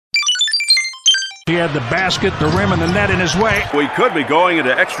He had the basket, the rim, and the net in his way. We could be going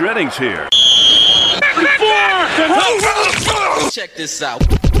into extra innings here. Check this out.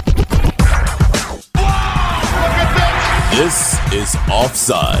 This is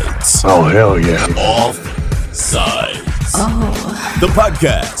Offsides. Oh, hell yeah. Offsides. Oh. The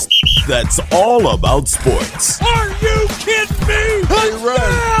podcast that's all about sports. Are you kidding me?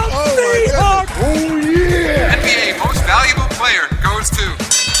 Touchdown, Seahawks! Oh, yeah. NBA Most Valuable Player goes to...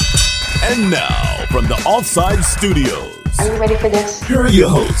 And now, from the Offside Studios. Are you ready for this? Here are your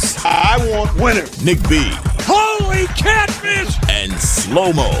hosts. I want winners. Nick B. Holy catfish! And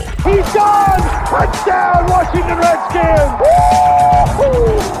Slow Mo. He's gone. Touchdown, Washington Redskins.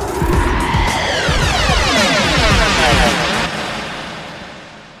 Woo-hoo!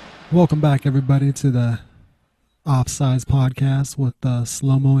 Welcome back, everybody, to the Offsides podcast with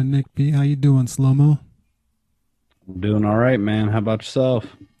Slow Mo and Nick B. How you doing, Slow Mo? I'm doing all right, man. How about yourself?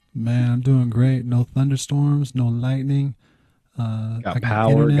 Man, I'm doing great. No thunderstorms, no lightning. Got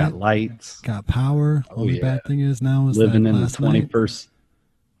power, got lights. Got power. Only bad thing is now is living that in the last night,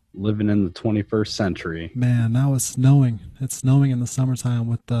 21st century. Man, now it's snowing. It's snowing in the summertime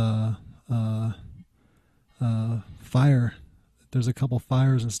with the fire. There's a couple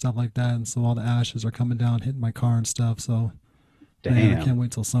fires and stuff like that, and so all the ashes are coming down, hitting my car and stuff. So, man, I can't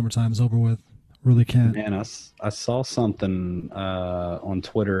wait till summertime's over with. Really can't. Man, I saw something on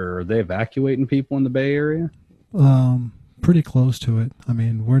Twitter. Are they evacuating people in the Bay Area? Pretty close to it. I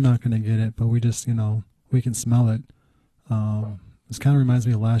mean, we're not going to get it, but we just, we can smell it. This kind of reminds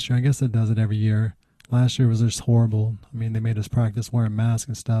me of last year. I guess it does it every year. Last year was just horrible. I mean, they made us practice wearing masks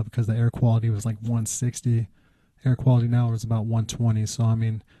and stuff because the air quality was like 160. Air quality now is about 120. So, I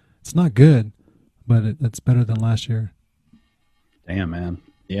mean, it's not good, but it's better than last year. Damn, man.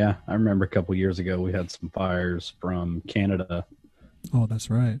 Yeah, I remember a couple years ago we had some fires from Canada. Oh, that's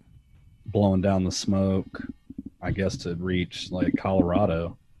right. Blowing down the smoke, I guess, to reach like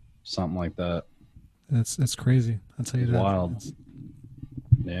Colorado, something like that. It's crazy. I'll tell you that. Wild.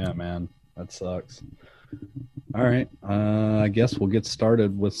 Yeah, man, that sucks. All right, I guess we'll get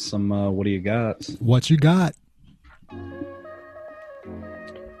started with some. What do you got? What you got?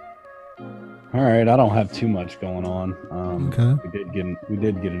 All right, I don't have too much going on. Okay. We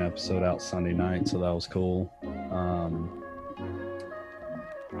did get an episode out Sunday night, so that was cool.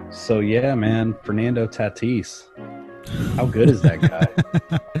 So yeah, man, Fernando Tatis. How good is that guy?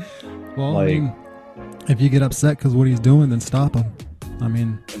 Well, I mean, if you get upset because what he's doing, then stop him. I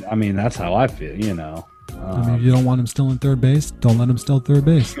mean, that's how I feel. I mean, if you don't want him still in third base, don't let him still third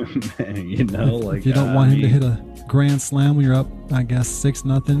base. if you don't want him to hit a grand slam when you're up, I guess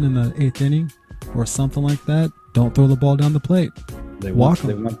 6-0 in the 8th inning or something like that, don't throw the ball down the plate. They want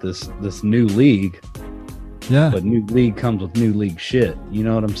this new league. Yeah. But new league comes with new league shit. You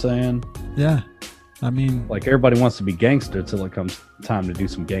know what I'm saying? Yeah. I mean, like everybody wants to be gangster till it comes time to do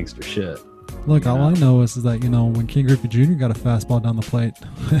some gangster shit. Look, all I know is that, when King Griffey Jr. got a fastball down the plate,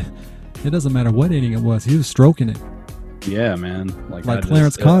 it doesn't matter what inning it was. He was stroking it. Yeah, man. Like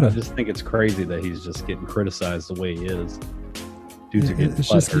Clarence Cotta. I just think it's crazy that he's just getting criticized the way he is. It's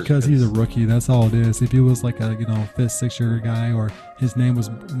just because he's a rookie. That's all it is. If he was like a 5th, 6th year guy, or his name was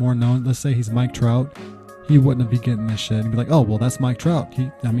more known, let's say he's Mike Trout, he wouldn't be getting this shit. He'd be like, oh, well, that's Mike Trout.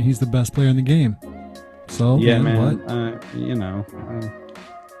 He's the best player in the game. So, yeah, man. What?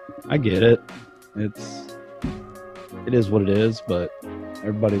 I get it. It is what it is, but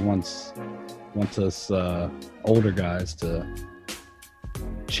everybody wants us older guys to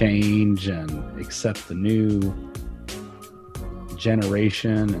change and accept the new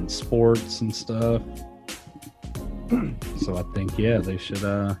generation and sports and stuff. So I think, they should.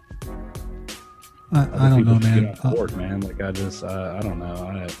 I don't know, man. Board, man. Like I don't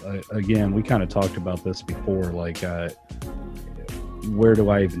know. Again, we kind of talked about this before. Like, where do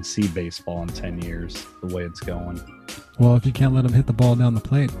I even see baseball in 10 years? The way it's going. Well, if you can't let him hit the ball down the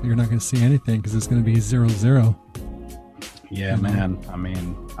plate, you're not going to see anything because it's going to be 0-0. Yeah, man. I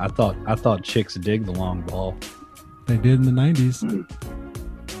mean, I thought chicks dig the long ball. They did in the 90s.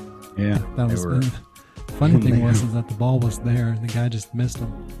 Yeah, that was the funny thing was that the ball was there and the guy just missed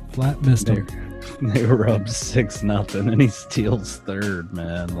him. Flat missed him. They were up 6-0 and he steals third,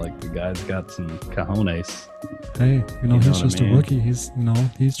 man. Like the guy's got some cojones. Hey, he's just a rookie. He's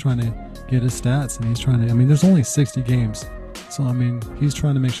he's trying to get his stats and he's trying to. I mean, there's only 60 games, so I mean, he's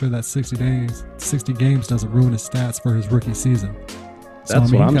trying to make sure that 60 games doesn't ruin his stats for his rookie season.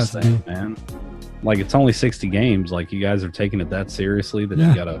 That's what I'm saying, man. Like, it's only 60 games. Like, you guys are taking it that seriously that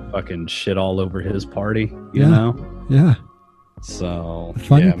you gotta fucking shit all over his party, you know? Yeah. So the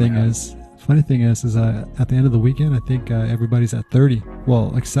funny thing is at the end of the weekend, I think everybody's at 30.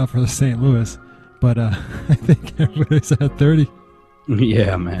 Well, except for the St. Louis, but I think everybody's at 30.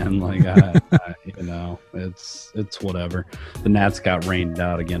 Yeah, man. Like you know, it's whatever. The Nats got rained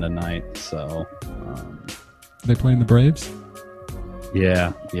out again tonight, so They playing the Braves?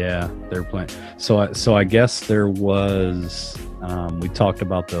 yeah, they're playing. So I guess there was. We talked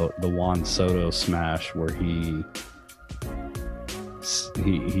about the Juan Soto smash where he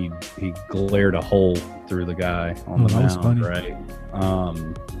glared a hole through the guy on the mound, right?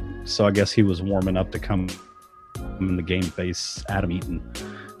 So I guess he was warming up to come in the game face Adam Eaton,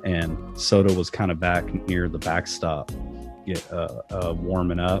 and Soto was kind of back near the backstop,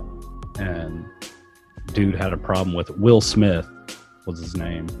 warming up, and dude had a problem with it. Will Smith was his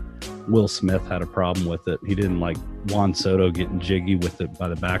name. Will Smith had a problem with it. He didn't like Juan Soto getting jiggy with it by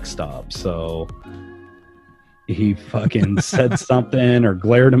the backstop, so he fucking said something or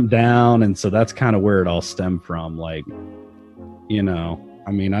glared him down, and so that's kind of where it all stemmed from. Like, you know,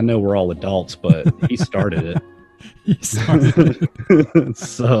 I mean, I know we're all adults, but he started it.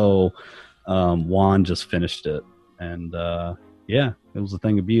 So Juan just finished it, and yeah, it was a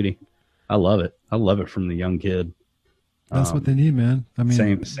thing of beauty. I love it. I love it from the young kid. That's what they need, man. I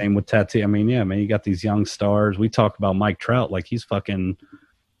mean, same with Tatis. I mean, yeah, man, you got these young stars. We talk about Mike Trout like he's fucking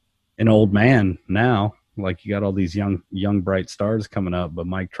an old man now. Like, you got all these young bright stars coming up, but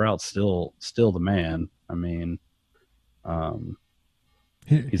Mike Trout's still the man. I mean,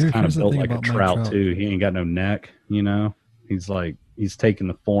 he's kind of built like a trout too. He ain't got no neck, you know. He's taking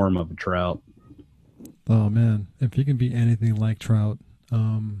the form of a trout. Oh man, if he can be anything like Trout,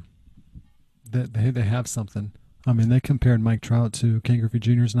 they have something. I mean, they compared Mike Trout to Ken Griffey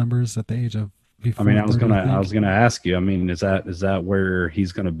Jr.'s numbers at the age of before. I mean, I was gonna ask you. I mean, is that where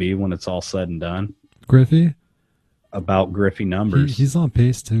he's gonna be when it's all said and done? Griffey? About Griffey numbers. He's on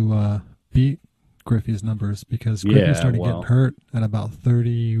pace to beat Griffey's numbers because Griffey started getting hurt at about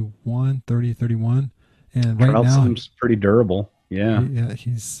 31. And right Trout now seems pretty durable. Yeah.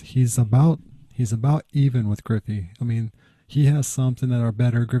 He's about even with Griffey. I mean, he has something that are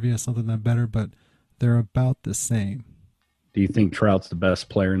better. Griffey has something that are better, but they're about the same. Do you think Trout's the best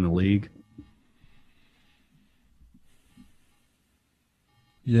player in the league?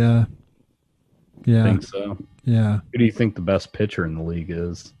 Yeah. I think so. Yeah. Who do you think the best pitcher in the league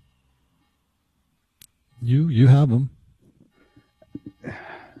is? You have him.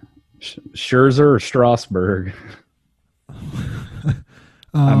 Scherzer or Strasburg?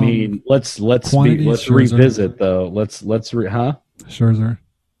 I mean, let's revisit though. Scherzer.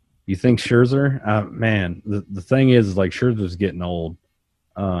 You think Scherzer? Man, the thing is like Scherzer's getting old,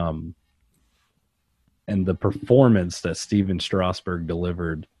 and the performance that Steven Strasburg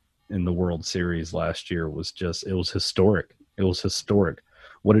delivered in the World Series last year was historic. It was historic.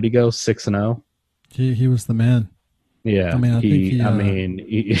 What did he go 6-0? He was the man. Yeah, I think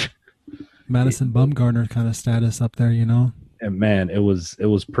Madison Bumgarner kind of status up there, you know. And man, it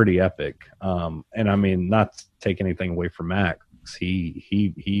was pretty epic. And I mean, not to take anything away from Max,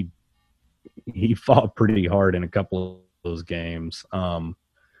 he fought pretty hard in a couple of those games, and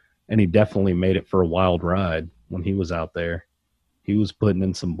he definitely made it for a wild ride when he was out there. He was putting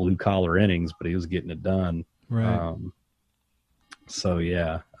in some blue collar innings, but he was getting it done. Right. So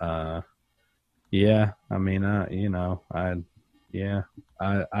yeah. Yeah. I mean, I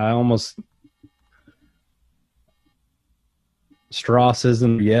almost Strauss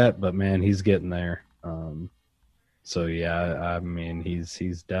isn't yet, but man, he's getting there. So yeah, I mean,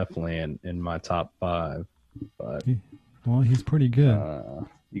 he's definitely in my top 5. But he's pretty good.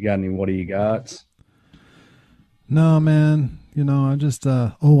 You got any? What do you got? No, man. You know, I just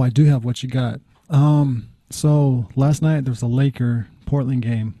I do have what you got. So last night there was a Laker Portland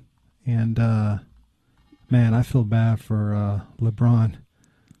game, and man, I feel bad for LeBron.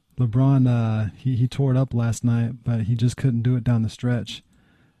 LeBron, he tore it up last night, but he just couldn't do it down the stretch.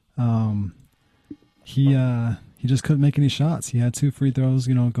 He just couldn't make any shots. He had 2 free throws,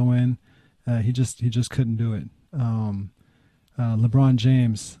 you know, go in. He just couldn't do it. LeBron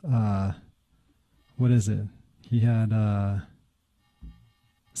James, what is it? He had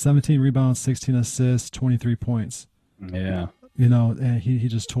 17 rebounds, 16 assists, 23 points. Yeah. You know, and he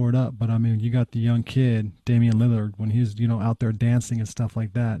just tore it up. But, I mean, you got the young kid, Damian Lillard, when he's, you know, out there dancing and stuff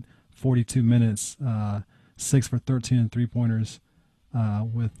like that, 42 minutes, 6 for 13 and three-pointers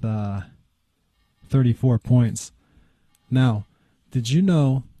with 34 points. Now, did you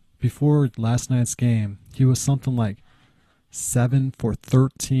know before last night's game, he was something like 7 for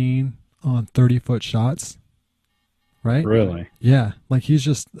 13 on 30-foot shots? Right? Really? Yeah. Like he's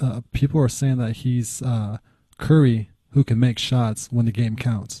just people are saying that he's Curry who can make shots when the game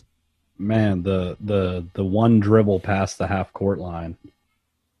counts. Man, the one dribble past the half court line,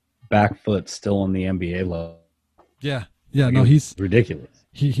 back foot still in the NBA level. Yeah. No, he's ridiculous.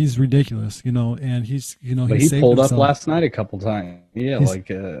 He's ridiculous, and he's But he pulled up last night a couple times. Yeah,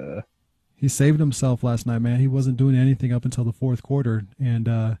 he saved himself last night, man. He wasn't doing anything up until the fourth quarter,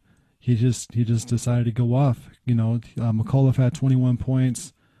 and he just decided to go off. McAuliffe had 21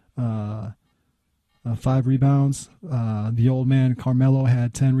 points, 5 rebounds. The old man Carmelo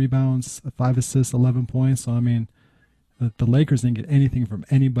had 10 rebounds, 5 assists, 11 points. So I mean, the Lakers didn't get anything from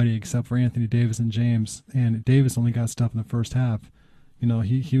anybody except for Anthony Davis and James, and Davis only got stuff in the first half.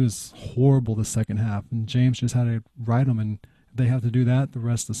 He was horrible the second half, and James just had to ride him, and they have to do that the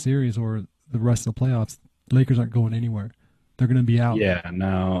rest of the series or the rest of the playoffs. Lakers aren't going anywhere. They're going to be out. Yeah,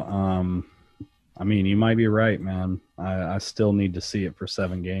 no. I mean, you might be right, man. I still need to see it for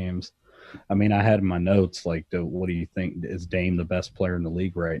 7 games. I mean, I had in my notes, what do you think? Is Dame the best player in the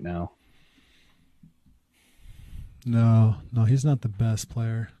league right now? No, he's not the best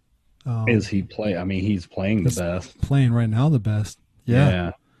player. Is he play? I mean, he's playing the best. Playing right now the best.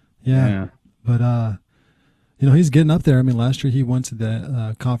 Yeah. Yeah. But, he's getting up there. I mean, last year he went to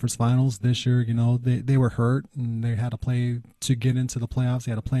the conference finals. This year, they were hurt and they had to play to get into the playoffs.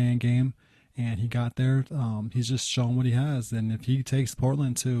 They had a play-in game, and he got there. He's just shown what he has. And if he takes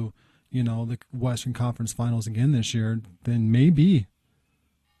Portland to, the Western Conference Finals again this year, then maybe.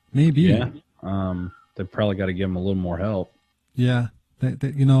 Yeah. They probably got to give him a little more help. Yeah.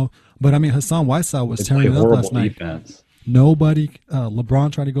 But I mean, Hassan Whiteside was tearing it up last night. Defense. Nobody,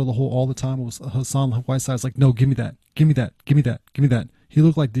 LeBron tried to go the whole all the time. It was Hassan Whiteside's like, no, give me that. He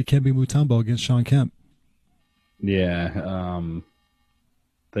looked like Dikembe Mutombo against Shawn Kemp. Yeah,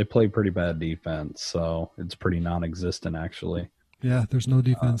 they play pretty bad defense, so it's pretty non-existent actually. Yeah, there's no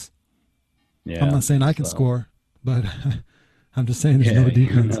defense. Yeah, I'm not saying I can score, but I'm just saying there's no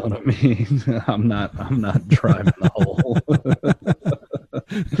defense. You know what I mean? I'm not driving the hole.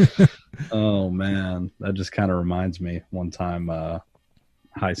 Oh man, that just kind of reminds me. One time,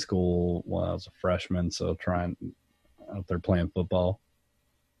 high school, I was a freshman, so out there playing football,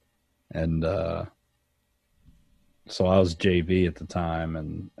 and so I was JV at the time,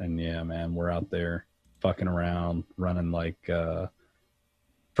 and yeah, man, we're out there fucking around, running like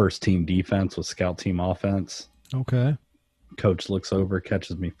first team defense with scout team offense. Okay. Coach looks over,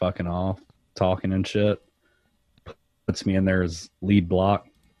 catches me fucking off, talking and shit, puts me in there as lead block,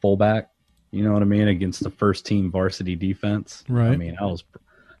 fullback. You know what I mean? Against the first team varsity defense. Right. I mean, I was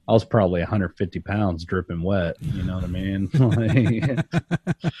probably 150 pounds dripping wet. You know what I mean?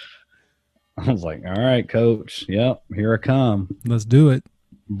 I was like, all right, coach. Yep, here I come. Let's do it.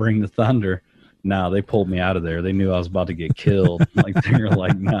 Bring the thunder. No, they pulled me out of there. They knew I was about to get killed. Like they were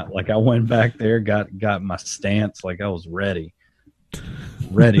like, not like I went back there, got my stance, like I was ready.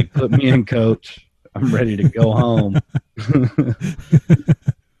 Ready. Put me in, coach. I'm ready to go home.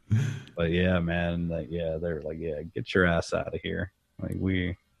 But yeah, man, they're like, yeah, get your ass out of here. Like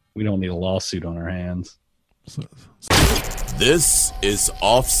we don't need a lawsuit on our hands. This is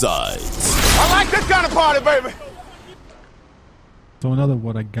Offsides. I like this kind of party, baby. So another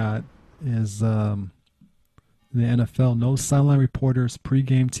what I got is the NFL, no sideline reporters,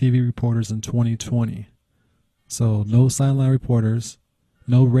 pregame TV reporters in 2020. So no sideline reporters,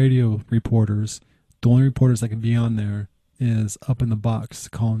 no radio reporters. The only reporters that can be on there is up in the box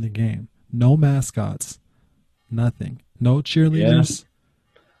calling the game. No mascots, nothing. No cheerleaders,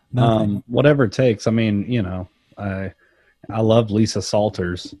 nothing. Whatever it takes. I mean, I love Lisa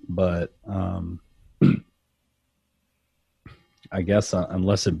Salters, but I guess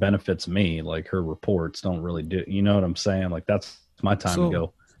unless it benefits me, like her reports don't really do. You know what I'm saying? Like that's my time to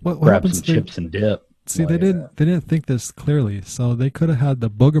go grab some chips and dip. See, they didn't think this clearly, so they could have had the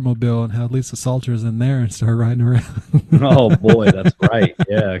Boogermobile and had Lisa Salters in there and start riding around. Oh boy, that's right.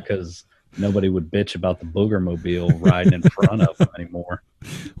 Yeah, because nobody would bitch about the Boogermobile riding in front of them anymore.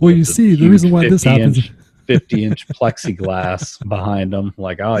 Well, you see, the reason why this happens. 50-inch plexiglass behind them.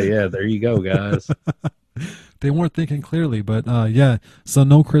 Like, oh yeah, there you go, guys. They weren't thinking clearly, but yeah. So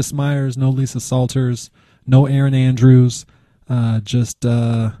no Chris Myers, no Lisa Salters, no Aaron Andrews, just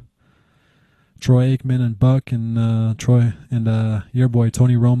Troy Aikman and Buck and Troy and your boy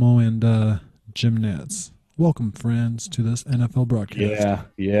Tony Romo and Jim Nantz. Welcome, friends, to this NFL broadcast.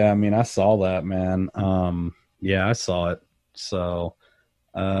 Yeah. I mean, I saw that, man. Yeah, I saw it. So,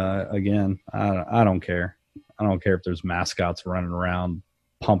 again, I don't care. I don't care if there's mascots running around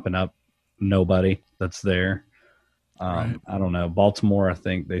pumping up nobody that's there. Right. I don't know. Baltimore, I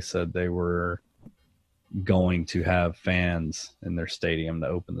think they said they were going to have fans in their stadium to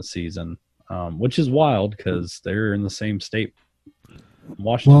open the season, which is wild because they're in the same state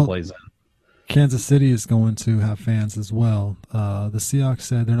Washington plays in. Kansas City is going to have fans as well. The Seahawks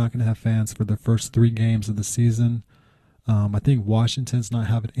said they're not going to have fans for the first 3 games of the season. I think Washington's not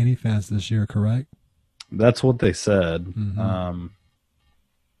having any fans this year, correct? That's what they said. Mm-hmm.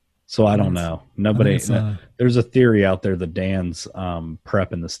 So I don't know. Nobody. There's a theory out there that Dan's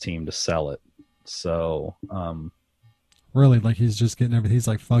prepping this team to sell it. So really, like he's just getting everything. He's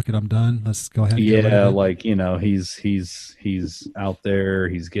like, "Fuck it, I'm done. Let's go ahead." And like he's out there.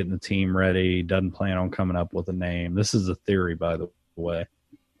 He's getting the team ready. Doesn't plan on coming up with a name. This is a theory, by the way.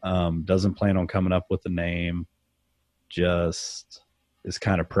 Doesn't plan on coming up with a name. Just is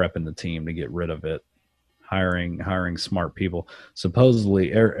kind of prepping the team to get rid of it. Hiring smart people.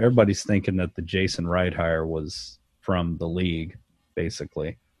 Supposedly, everybody's thinking that the Jason Wright hire was from the league,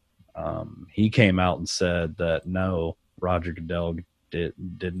 basically. He came out and said that no, Roger Goodell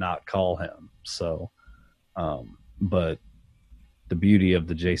did not call him. So, but the beauty of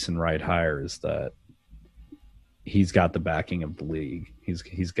the Jason Wright hire is that he's got the backing of the league.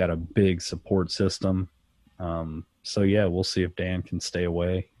 He's got a big support system. So yeah, we'll see if Dan can stay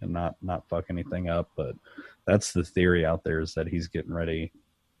away and not fuck anything up. But that's the theory out there, is that he's getting ready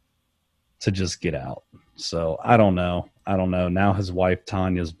to just get out. So I don't know. Now his wife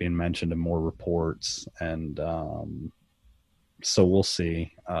Tanya's being mentioned in more reports, and so we'll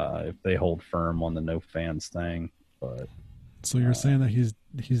see if they hold firm on the no fans thing. But so you're saying that he's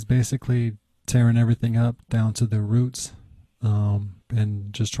basically tearing everything up down to the roots,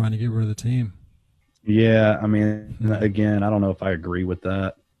 and just trying to get rid of the team. Yeah, I mean, again, I don't know if I agree with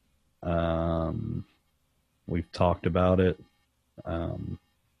that. We've talked about it.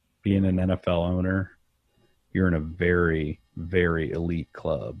 Being an NFL owner, you're in a very, very elite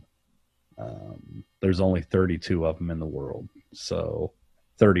club. There's only 32 of them in the world. So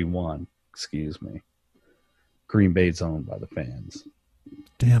 31, excuse me. Green Bay's owned by the fans.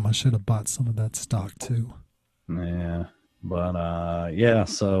 Damn, I should have bought some of that stock too. Yeah, but yeah,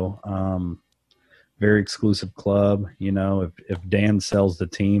 so very exclusive club. You know, if Dan sells the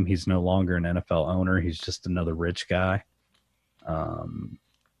team, he's no longer an NFL owner. He's just another rich guy. And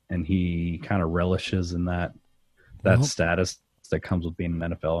he kind of relishes in that status that comes with being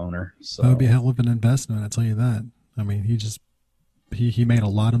an NFL owner. So that would be a hell of an investment, I'll tell you that. I mean, he made a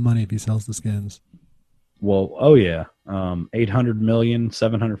lot of money if he sells the skins. Well, oh yeah. 800 million,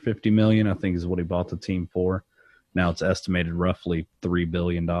 750 million, I think is what he bought the team for. Now it's estimated roughly $3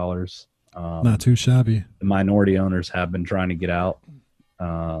 billion. Not too shabby. The minority owners have been trying to get out.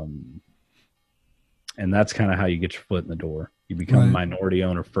 And that's kind of how you get your foot in the door. You become a minority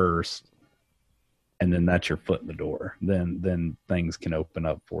owner first, and then that's your foot in the door. Then things can open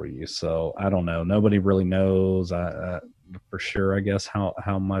up for you. So I don't know. Nobody really knows for sure, I guess,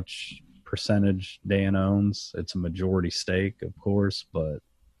 how much percentage Dan owns. It's a majority stake, of course, but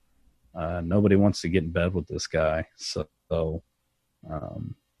nobody wants to get in bed with this guy. So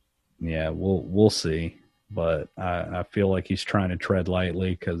yeah, we'll see. But I feel like he's trying to tread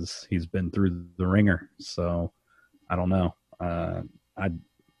lightly because he's been through the ringer. So I don't know. I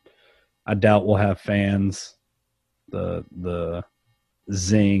doubt we'll have fans. The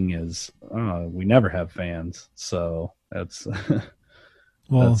zing is we never have fans. So that's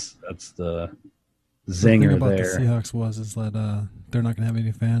well, that's the zinger the thing about there. The Seahawks is that they're not going to have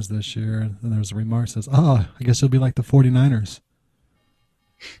any fans this year. And there's a remark that says, I guess you'll be like the 49ers.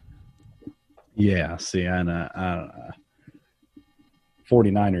 Yeah, see, and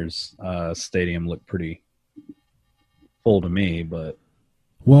 49ers stadium looked pretty full to me, but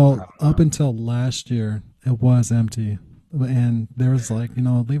up until last year, it was empty, and there was like,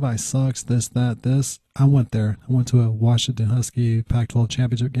 Levi sucks, this, that, this. I went there. I went to a Washington Husky Pac-12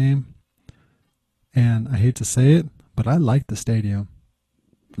 championship game, and I hate to say it, but I liked the stadium.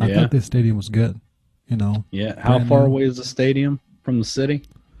 I thought the stadium was good. Yeah. How far away is the stadium from the city?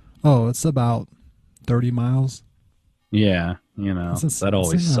 Oh, it's about 30 miles. Yeah, that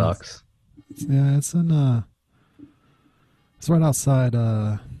always sucks. It's right outside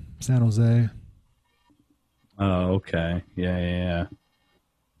San Jose. Oh, okay. Yeah.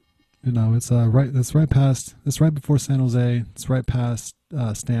 It's right before San Jose. It's right past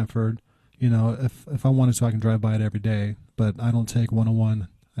Stanford. If I wanted to, I can drive by it every day, but I don't take 101.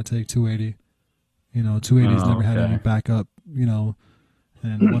 I take 280. 280's never had any backup,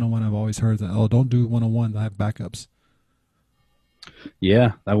 and 101, I've always heard that, don't do 101. I have backups.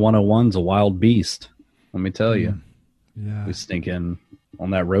 Yeah, that 101's a wild beast. Let me tell you. Yeah. I was thinking on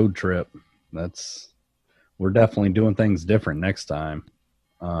that road trip, we're definitely doing things different next time.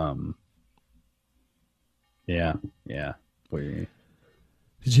 Yeah. Did you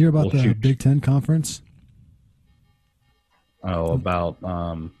hear about the Big Ten conference? Oh, about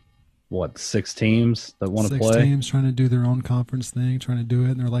what, 6 teams that want to play? 6 teams trying to do their own conference thing, trying to do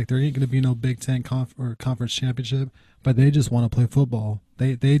it, and they're like, there ain't going to be no Big Ten or conference championship, but they just want to play football.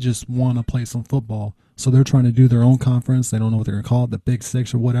 They just want to play some football, so they're trying to do their own conference. They don't know what they're going to call it, the Big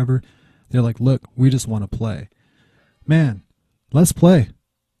Six or whatever. They're like, look, we just want to play. Man, let's play.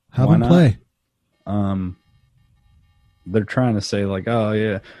 Have them play. They're trying to say like, oh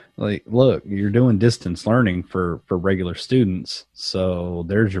yeah, like look, you're doing distance learning for regular students, so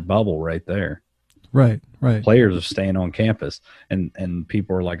there's your bubble right there. Right. Players are staying on campus, and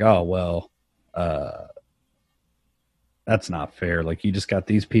people are like, oh well, that's not fair. Like, you just got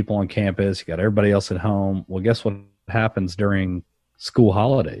these people on campus, you got everybody else at home. Well, guess what happens during school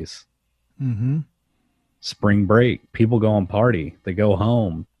holidays? Mm-hmm. Spring break, people go and party, they go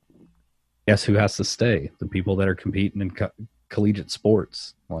home. Guess who has to stay? The people that are competing in collegiate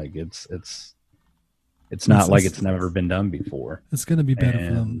sports. Like, it's not like it's never been done before. It's going to be better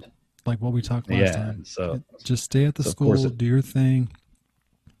for them, like what we talked last time. So just stay at the school, do your thing,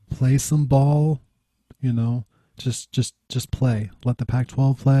 play some ball, just play. Let the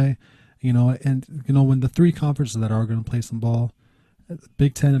Pac-12 play, and when the 3 conferences that are going to play some ball,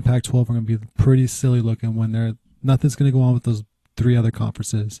 Big Ten and Pac-12 are going to be pretty silly looking when nothing's going to go on with those 3 other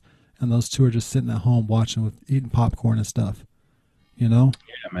conferences. And those 2 are just sitting at home eating popcorn and stuff, Yeah,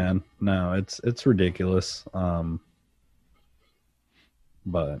 man. No, it's ridiculous. But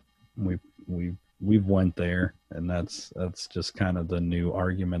we've went there, and that's just kind of the new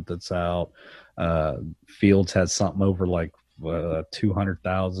argument that's out. Fields has something over like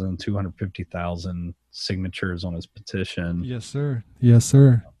 200,000, 250,000 signatures on his petition. Yes, sir. Yes,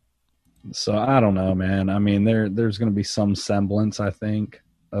 sir. So I don't know, man. I mean, there's going to be some semblance, I think,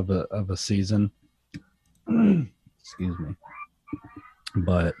 of a season. Excuse me.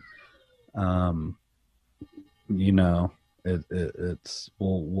 But it's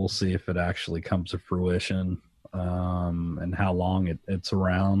we'll see if it actually comes to fruition, and how long it's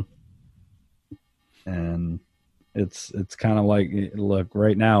around. And it's kind of like, look,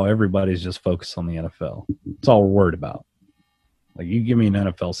 right now everybody's just focused on the NFL. It's all we're worried about. Like, you give me an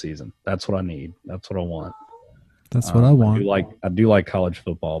NFL season, that's what I need. That's what I want. That's what I want. I do like college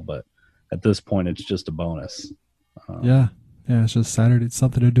football, but at this point, it's just a bonus. Yeah, it's just Saturday. It's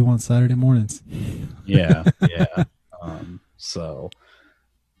something to do on Saturday mornings. Yeah. So,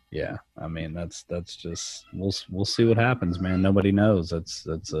 yeah. I mean, that's just we'll see what happens, man. Nobody knows. It's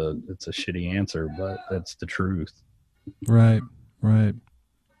a shitty answer, but that's the truth. Right.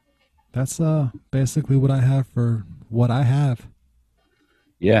 That's basically what I have for what I have.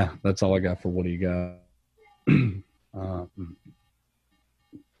 Yeah, that's all I got for what do you got.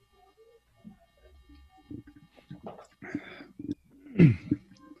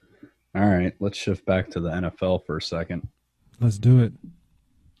 All right, let's shift back to the NFL for a second. Let's do it.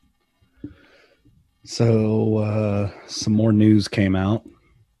 So some more news came out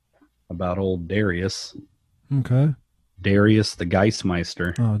about old Darius. Okay. Darius the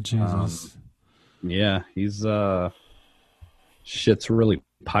Geistmeister. Oh, Jesus. Yeah, he's shit's really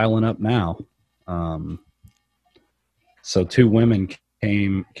piling up now. So 2 women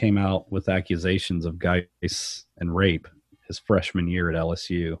came out with accusations of Geist and rape his freshman year at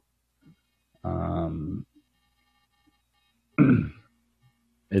LSU.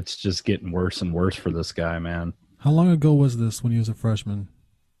 It's just getting worse and worse for this guy, man. How long ago was this when he was a freshman?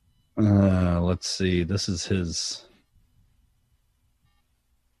 Let's see. This is his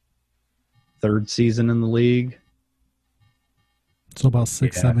 3rd season in the league. So about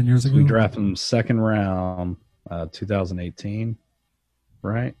 6-7 years ago? We drafted him 2nd round, 2018,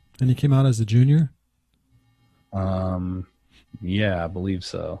 right? And he came out as a junior? Yeah, I believe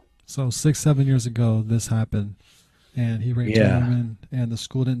so. So 6-7 years ago, this happened, and he raped a woman, and the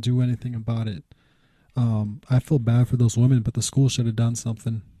school didn't do anything about it. I feel bad for those women, but the school should have done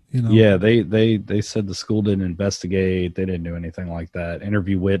something. Yeah, they said the school didn't investigate. They didn't do anything like that.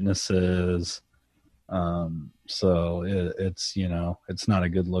 Interview witnesses. So it's it's not a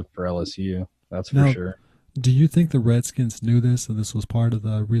good look for LSU. That's for sure. Do you think the Redskins knew this, and this was part of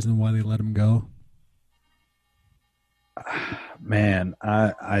the reason why they let him go? Man,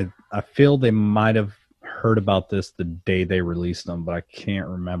 I feel they might have heard about this the day they released them, but I can't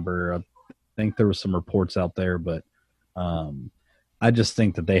remember. I think there were some reports out there, but I just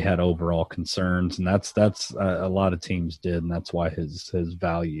think that they had overall concerns, and that's a lot of teams did, and that's why his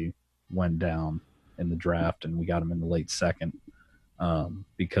value went down in the draft, and we got him in the late 2nd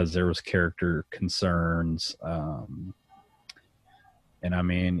because there was character concerns, and I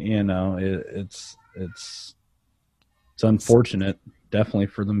mean, it's unfortunate, definitely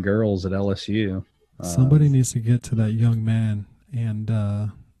for them girls at LSU. Somebody needs to get to that young man and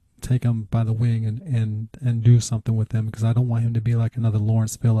take him by the wing and do something with him, because I don't want him to be like another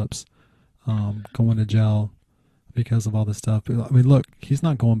Lawrence Phillips, going to jail because of all this stuff. I mean, look, he's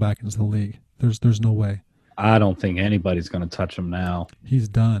not going back into the league. There's no way. I don't think anybody's going to touch him now. He's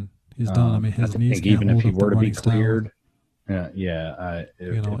done. He's done. I mean, his knees can't even hold if he up the were to be running style. cleared.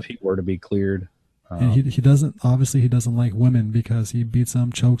 If he were to be cleared. And he doesn't like women, because he beats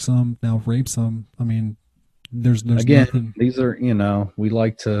them, chokes them, now rapes them. I mean, there's again, nothing. These are, we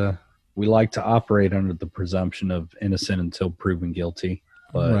like to operate under the presumption of innocent until proven guilty.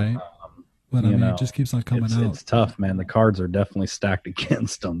 But, right. But I mean, it just keeps on coming out. It's tough, man. The cards are definitely stacked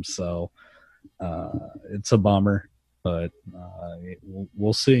against him. So it's a bummer, but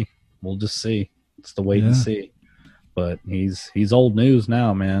we'll see. We'll just see. It's the wait and see. But he's old news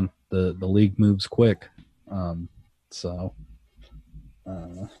now, man. The league moves quick. Let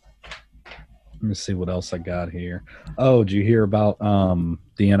me see what else I got here. Oh, did you hear about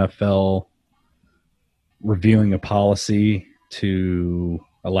the NFL reviewing a policy to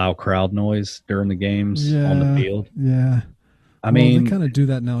allow crowd noise during the games on the field? Yeah. I mean, they kind of do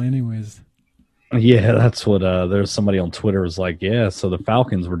that now anyways. Yeah, that's what there's somebody on Twitter was like, yeah, so the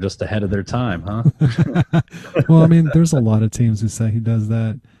Falcons were just ahead of their time, huh? Well, I mean, there's a lot of teams who say he does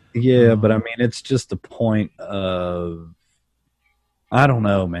that. Yeah, but I mean, it's just a point of, I don't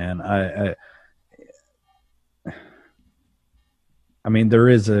know, man. I mean, there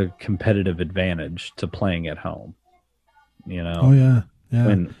is a competitive advantage to playing at home. Oh yeah.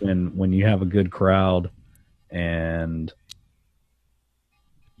 When you have a good crowd and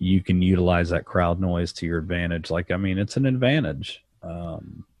you can utilize that crowd noise to your advantage. Like, I mean, it's an advantage. I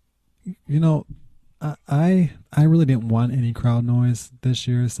really didn't want any crowd noise this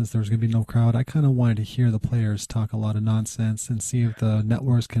year, since there was going to be no crowd. I kind of wanted to hear the players talk a lot of nonsense and see if the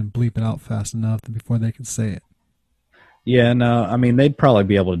networks can bleep it out fast enough before they can say it. Yeah, no, I mean, they'd probably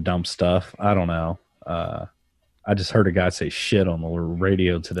be able to dump stuff. I don't know. I just heard a guy say shit on the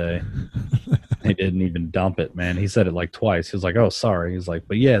radio today. They didn't even dump it, man. He said it like twice. He was like, oh, sorry. He's like,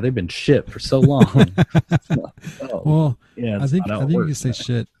 but yeah, they've been shit for so long. Well, yeah, I think you can say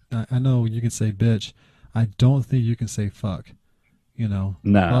shit. I know you can say bitch. I don't think you can say fuck. No,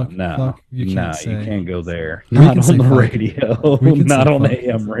 fuck, you can't go there. Not on the radio. Not on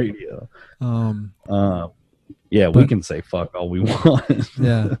AM radio. We can say fuck all we want.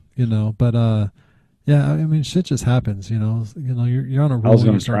 Yeah, but yeah, I mean, shit just happens. You're on a roll. I was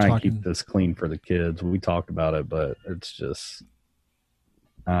going to try and keep this clean for the kids. We talked about it, but it's just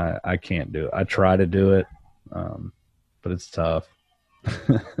I can't do it. I try to do it, but it's tough.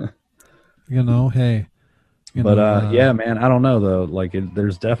 Hey. Yeah, man, I don't know though. Like,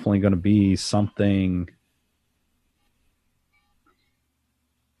 there's definitely going to be something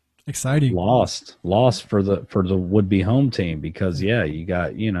exciting lost for the would-be home team, because you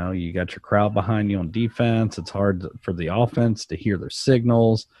got your crowd behind you on defense. It's hard for the offense to hear their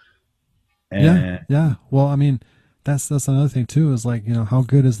signals. And yeah. Well, I mean, that's another thing too, is like, how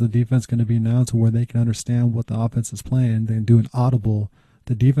good is the defense going to be now to where they can understand what the offense is playing? They can do an audible.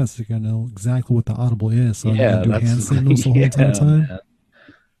 The defense is going to know exactly what the audible is. So they do hand signals the whole entire time. Man.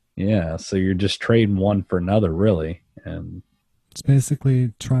 Yeah, so you're just trading one for another, really, and it's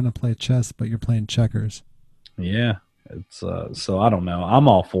basically trying to play chess, but you're playing checkers. Yeah, it's so I don't know. I'm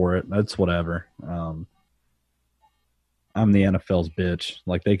all for it. That's whatever. I'm the NFL's bitch.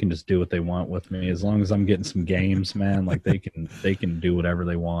 Like, they can just do what they want with me as long as I'm getting some games, man. Like, they can do whatever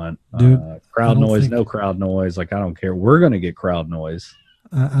they want. Dude, crowd noise, no crowd noise. Like, I don't care. We're gonna get crowd noise.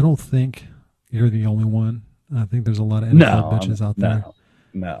 I don't think you're the only one. I think there's a lot of NFL bitches out there.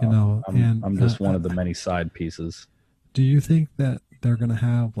 No, I'm just one of the many side pieces. Do you think that they're going to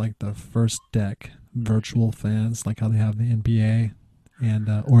have like the first deck virtual fans, like how they have the NBA, and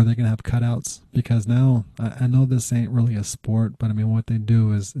or are they going to have cutouts? Because now I know this ain't really a sport, but I mean, what they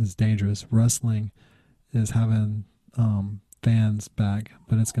do is dangerous. Wrestling is having fans back,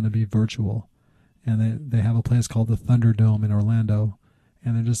 but it's going to be virtual, and they have a place called the Thunderdome in Orlando.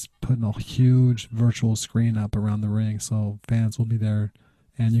 And they're just putting a huge virtual screen up around the ring, so fans will be there,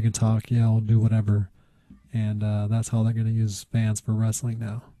 and you can talk, yell, do whatever, and that's how they're going to use fans for wrestling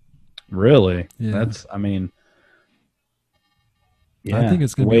now. Really? Yeah. I think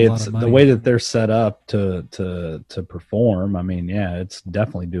it's going to be a lot of money. The way that they're set up to perform. I mean, yeah, it's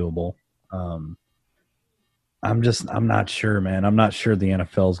definitely doable. I'm not sure, man. I'm not sure the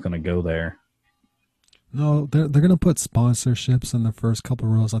NFL is going to go there. No, they're going to put sponsorships in the first couple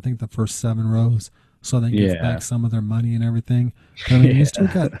of rows. I think the first 7 rows, so they can get back some of their money and everything. But, I mean,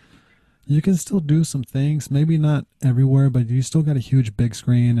 you can still do some things. Maybe not everywhere, but you still got a huge big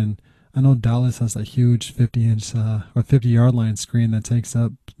screen. And I know Dallas has a huge 50-inch or 50-yard line screen that takes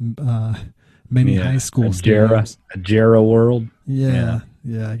up many high school stadiums. A Jarrah World. Yeah.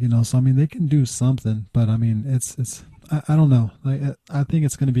 You know, so I mean, they can do something, but I mean, it's I don't know. I think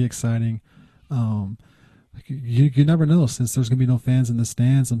it's going to be exciting. You never know, since there's going to be no fans in the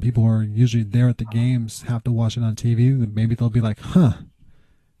stands and people who are usually there at the games have to watch it on TV. Maybe they'll be like,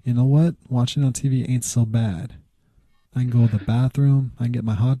 you know what? Watching it on TV ain't so bad. I can go to the bathroom. I can get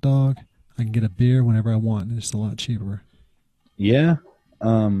my hot dog. I can get a beer whenever I want. It's a lot cheaper. Yeah.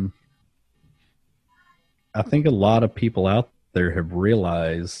 I think a lot of people out there have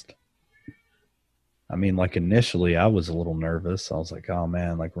realized, I mean, like initially I was a little nervous. I was like, oh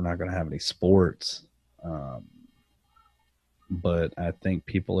man, like we're not going to have any sports. But I think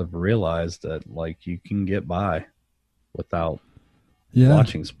people have realized that like you can get by without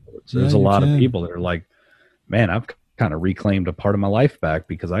watching sports. There's a lot of people that are like, man, I've kind of reclaimed a part of my life back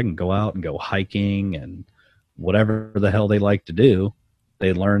because I can go out and go hiking and whatever the hell they like to do.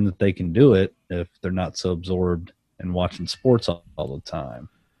 They learn that they can do it if they're not so absorbed in watching sports all the time.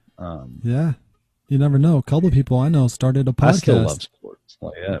 Yeah. You never know. A couple of people I know started a podcast. I still love sports.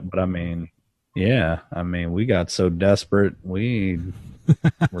 Like, yeah, but I mean, we got so desperate. We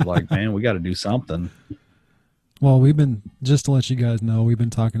were like, man, we got to do something. Well, just to let you guys know, we've been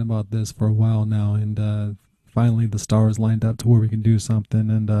talking about this for a while now, and finally the stars lined up to where we can do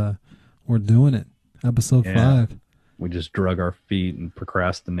something, and we're doing it. Episode 5. We just drug our feet and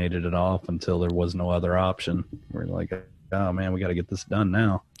procrastinated it off until there was no other option. We're like, oh man, we got to get this done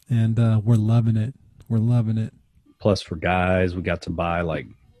now. And we're loving it. We're loving it. Plus, for guys, we got to buy like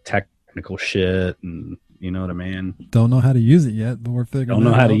technical shit, and you know what I mean? Don't know how to use it yet, but we're figuring it out.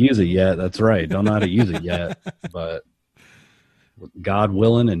 Don't know how to use it yet. That's right. Don't know how to use it yet. But God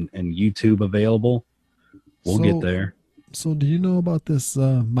willing and YouTube available, we'll get there. So do you know about this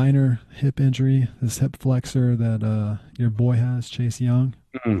minor hip injury, this hip flexor that your boy has, Chase Young?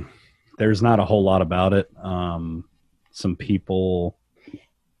 There's not a whole lot about it. Some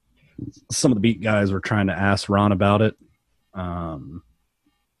of the beat guys were trying to ask Ron about it.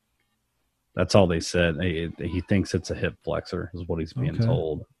 That's all they said. He thinks it's a hip flexor is what he's being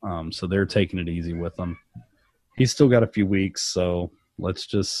told. So they're taking it easy with him. He's still got a few weeks, so let's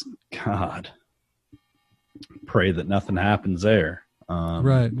just, God, pray that nothing happens there.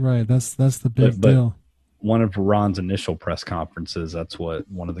 Right. That's the big deal. One of Ron's initial press conferences, that's what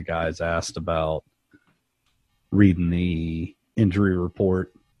one of the guys asked about, reading the injury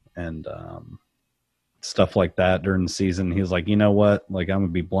report and stuff like that during the season. He was like, you know what? Like, I'm going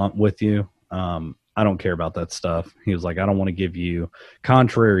to be blunt with you. I don't care about that stuff. He was like, I don't want to give you,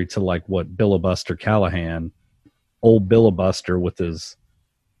 contrary to like what Billabuster Callahan, old Billabuster with his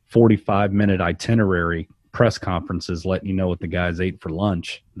 45-minute itinerary press conferences, letting you know what the guys ate for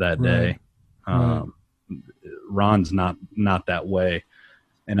lunch that day. Ron's not that way.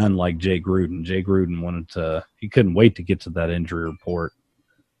 And unlike Jay Gruden, he couldn't wait to get to that injury report.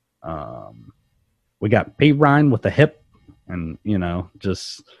 We got P. Ryan with the hip, and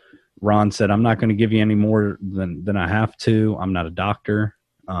just Ron said, I'm not going to give you any more than I have to. I'm not a doctor.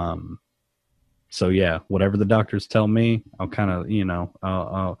 So yeah, whatever the doctors tell me, I'll kind of,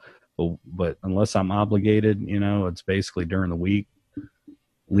 but unless I'm obligated, it's basically during the week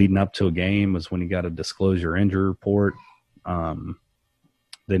leading up to a game is when you got to disclose your injury report.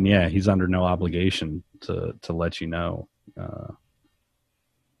 Then yeah, he's under no obligation to let you know.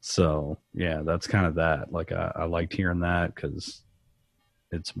 So yeah, that's kind of that. Like I liked hearing that because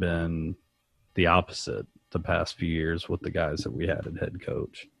it's been the opposite the past few years with the guys that we had at head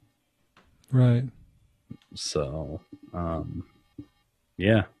coach. Right. So,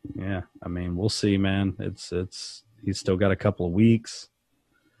 yeah. I mean, we'll see, man. He's still got a couple of weeks.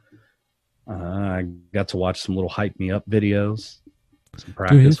 I got to watch some little hype me up videos.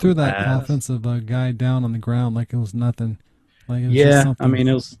 Dude, he threw that offensive guy down on the ground like it was nothing. Like it was I mean,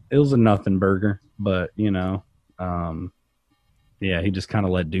 it was a nothing burger, but yeah, he just kind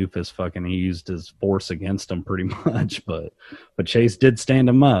of let Doofus he used his force against him pretty much, but Chase did stand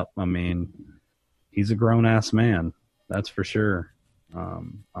him up. I mean, he's a grown ass man, that's for sure.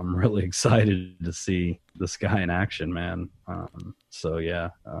 I'm really excited to see this guy in action, man. So yeah.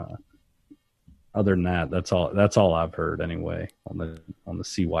 Other than that, that's all I've heard anyway on the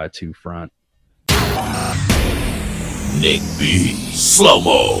CY2 front. Nick B.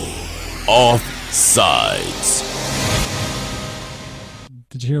 Slow-mo. Offsides.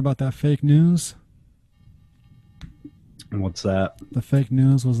 Did you hear about that fake news? What's that? The fake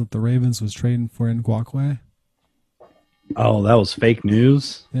news was that the Ravens was trading for Ngakoue. Oh, that was fake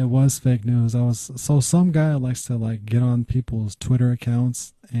news? It was fake news. So some guy likes to get on people's Twitter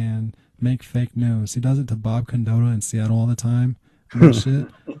accounts and make fake news. He does it to Bob Condotta in Seattle all the time. No shit.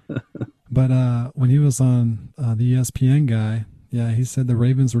 But when he was on the ESPN guy, yeah, he said the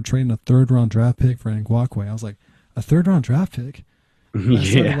Ravens were trading a 3rd-round draft pick for Ngakoue. I was like, a 3rd-round draft pick?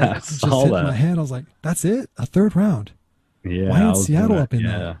 I saw that. In my head, I was like, that's it? A 3rd round? Yeah. Why ain't Seattle up in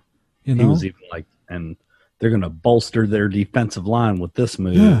that? You know? He was even like, and they're going to bolster their defensive line with this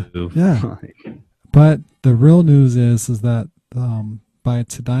move. Yeah. But the real news is that by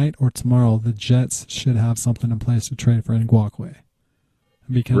tonight or tomorrow, the Jets should have something in place to trade for Ngakoue.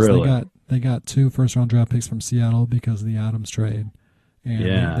 Because they got 2 first-round draft picks from Seattle because of the Adams trade.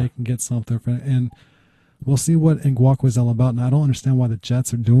 And they can get something for it. And we'll see what Ngakoue is all about. And I don't understand why the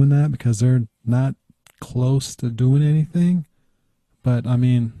Jets are doing that because they're not close to doing anything. But, I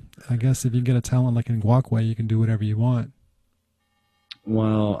mean, I guess if you get a talent like Ngakoue, you can do whatever you want.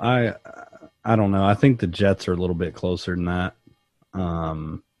 Well, I don't know. I think the Jets are a little bit closer than that.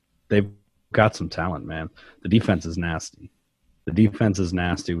 They've got some talent, man. The defense is nasty. The defense is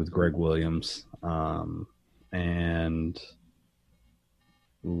nasty with Greg Williams. And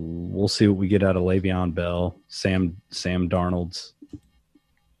we'll see what we get out of Le'Veon Bell. Sam Darnold's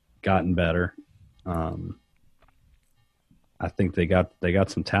gotten better. I think they got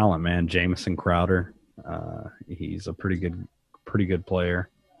some talent, man. Jamison Crowder, he's a pretty good player.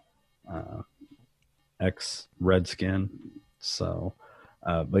 Ex-Redskin. So,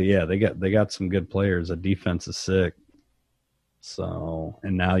 but yeah, they got some good players. The defense is sick. So,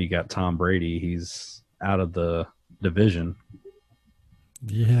 and now you got Tom Brady. He's out of the division.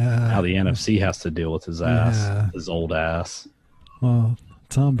 Yeah. Now the NFC has to deal with his ass, his old ass. Well,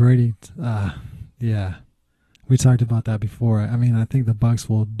 Tom Brady, yeah. We talked about that before. I mean, I think the Bucs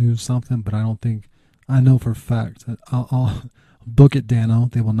will do something, but I know for a fact that I'll book it, Dano.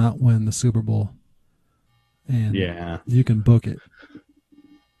 They will not win the Super Bowl. And you can book it.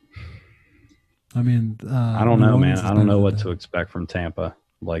 I mean, I don't know, man. I don't know what to expect from Tampa.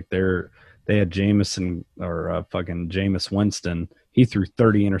 Like they had Jameis Winston. He threw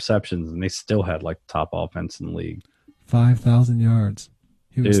 30 interceptions, and they still had like the top offense in the league. 5,000 yards.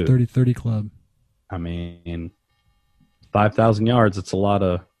 He was 30-30 club. I mean, 5,000 yards. It's a lot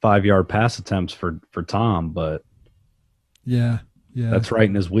of 5-yard pass attempts for Tom, but yeah, that's right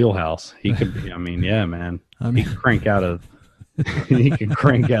in his wheelhouse. He could be. I mean, yeah, man. He could crank out a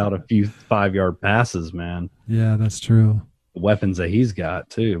few 5-yard passes, man. Yeah, that's true. The weapons that he's got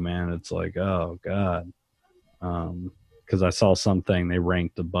too, man. It's like, oh god. Because I saw something they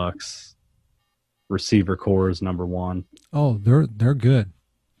ranked the Bucs receiver core as number 1. Oh, they're good.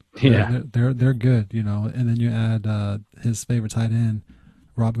 Yeah, they're good. You know, and then you add his favorite tight end,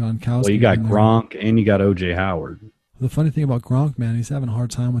 Rob Gronkowski. Well, you got Gronk and you got OJ Howard. The funny thing about Gronk, man, he's having a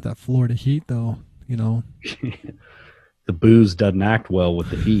hard time with that Florida heat, though. You know, the booze doesn't act well with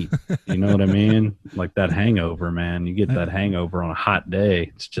the heat. You know what I mean? Like that hangover, man. You get that hangover on a hot day.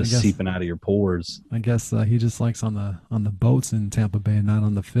 It's just seeping out of your pores. I guess he just likes on the boats in Tampa Bay, not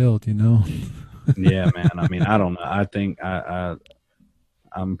on the field. You know? Yeah, man. I mean, I don't know. I think I'm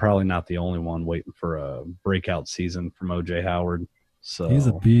probably not the only one waiting for a breakout season from OJ Howard. So he's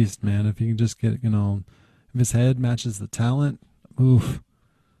a beast, man. If he can just get, if his head matches the talent, oof,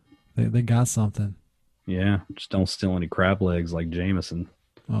 they got something. Yeah, just don't steal any crab legs like Jameson.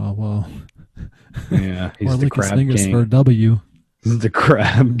 Oh, well. Yeah, he's or the lick his crab fingers king. for a W. He's the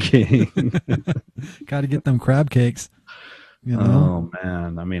crab king. Got to get them crab cakes. You know? Oh,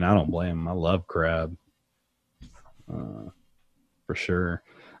 man. I mean, I don't blame him. I love crab. For sure.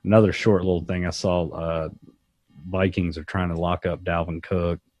 Another short little thing I saw, Vikings are trying to lock up Dalvin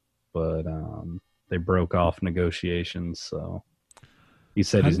Cook, but they broke off negotiations, so he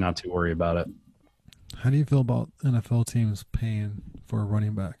said he's not too worried about it. How do you feel about NFL teams paying for a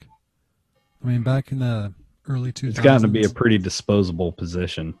running back? I mean, back in the early 2000s. It's gotten to be a pretty disposable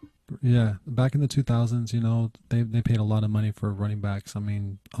position. Yeah, back in the 2000s, they paid a lot of money for running backs. I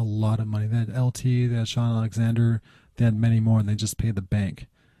mean, a lot of money. They had LT, they had Sean Alexander, they had many more, and they just paid the bank.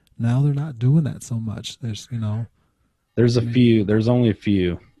 Now they're not doing that so much. There's few. There's only a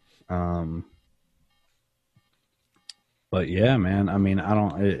few. But yeah, man. I mean,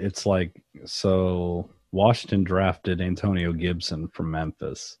 it's like, so Washington drafted Antonio Gibson from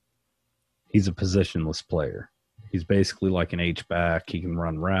Memphis. He's a positionless player. He's basically like an H-back. He can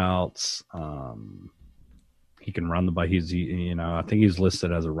run routes. He can run the ball. I think he's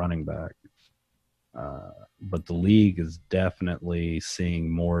listed as a running back. But the league is definitely seeing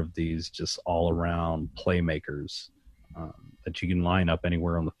more of these just all-around playmakers that you can line up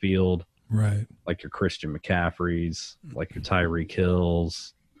anywhere on the field. Right. Like your Christian McCaffreys, like your Tyreek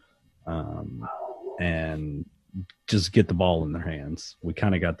Hills, and just get the ball in their hands. We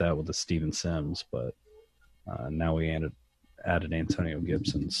kind of got that with the Steven Sims, but now we added Antonio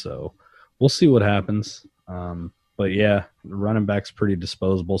Gibson. So we'll see what happens. But yeah, the running back's pretty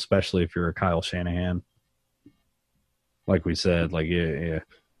disposable, especially if you're a Kyle Shanahan. Like we said, like the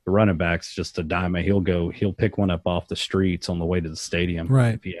running back's just a dime. He'll pick one up off the streets on the way to the stadium,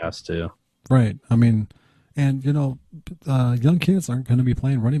 right, if he has to. Right. I mean, and young kids aren't going to be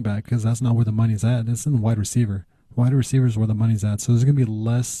playing running back because that's not where the money's at. It's in wide receiver. Wide receivers where the money's at. So there's going to be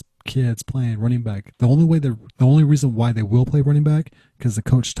less kids playing running back. The only reason why they will play running back because the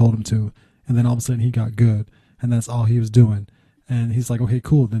coach told him to, and then all of a sudden he got good, and that's all he was doing. And he's like, okay,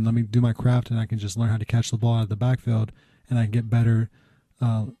 cool. Then let me do my craft, and I can just learn how to catch the ball out of the backfield, and I can get better,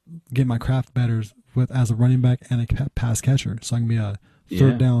 get my craft better as a running back and a pass catcher. So I can be a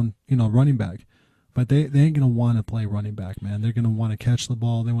third down, running back. But they ain't gonna want to play running back, man. They're gonna want to catch the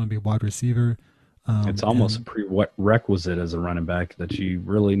ball. They want to be a wide receiver. It's almost a prerequisite as a running back that you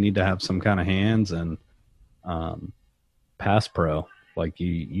really need to have some kind of hands and pass pro. Like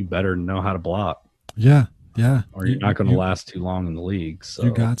you better know how to block. Yeah. Or you're not going to last too long in the league. So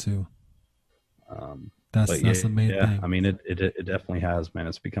you got to. That's the main thing. I mean, it definitely has, man.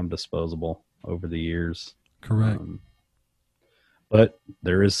 It's become disposable over the years. Correct. But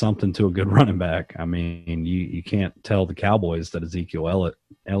there is something to a good running back. I mean, you can't tell the Cowboys that Ezekiel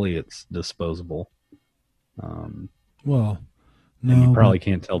Elliott's disposable. No. And you probably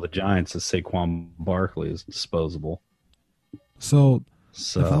can't tell the Giants that Saquon Barkley is disposable. So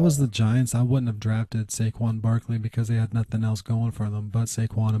if I was the Giants, I wouldn't have drafted Saquon Barkley because they had nothing else going for them but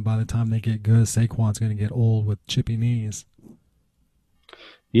Saquon. And by the time they get good, Saquon's going to get old with chippy knees.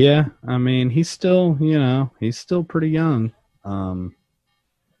 Yeah, I mean, he's still pretty young.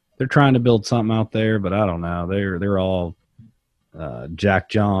 They're trying to build something out there, but I don't know. They're all Jack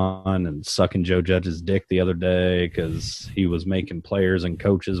John and sucking Joe Judge's dick the other day because he was making players and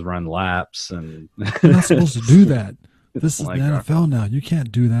coaches run laps. And you're not supposed to do that. This is the NFL now. You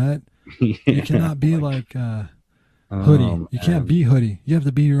can't do that. Yeah, you cannot be like Hoodie. You can't be Hoodie. You have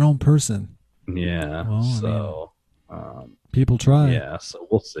to be your own person. Yeah. Well, people try. Yeah, so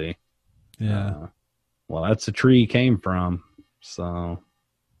we'll see. Yeah. Well, that's the tree he came from. So.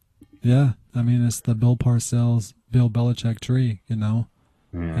 Yeah. I mean, it's the Bill Parcells, Bill Belichick tree, Yeah.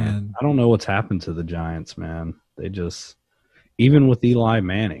 And I don't know what's happened to the Giants, man. They just, even with Eli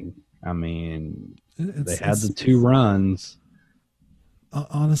Manning, I mean, they had the 2 runs.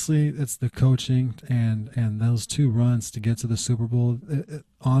 Honestly, it's the coaching and those 2 runs to get to the Super Bowl.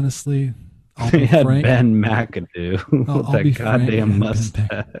 Honestly, they had Ben McAdoo with that goddamn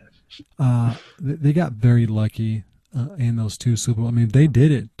mustache. They got very lucky in those 2 Super Bowl. I mean, they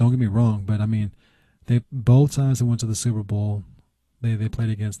did it. Don't get me wrong, but I mean, both times they went to the Super Bowl, they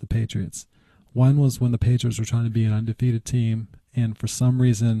played against the Patriots. One was when the Patriots were trying to be an undefeated team, and for some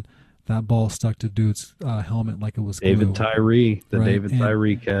reason, that ball stuck to dude's helmet like it was glue. David Tyree, David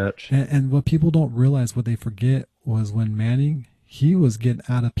Tyree catch. And what people don't realize, what they forget, was when Manning, he was getting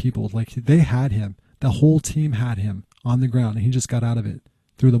out of people. Like, they had him. The whole team had him on the ground, and he just got out of it,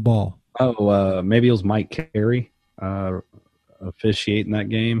 threw the ball. Oh, maybe it was Mike Carey officiating that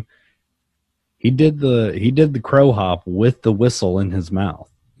game. He did the crow hop with the whistle in his mouth.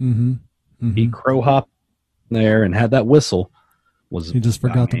 Mm-hmm. Mm-hmm. He crow hopped there and had that whistle. He just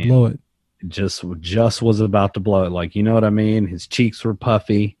forgot to blow it. Just was about to blow it. Like, you know what I mean? His cheeks were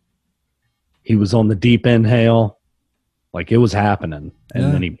puffy. He was on the deep inhale. Like, it was happening.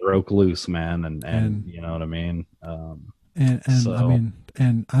 And then he broke loose, man. And you know what I mean? I mean,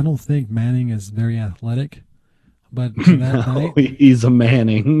 and I don't think Manning is very athletic. But that night, he's a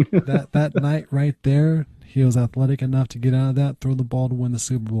Manning. that night right there, he was athletic enough to get out of that, throw the ball to win the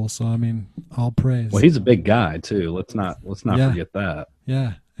Super Bowl. So I mean, all praise. Well, he's a big guy too. Let's not forget that.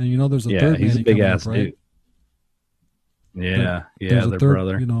 Yeah, and there's a third. He's Manning a big ass up, right? dude. Yeah, their third,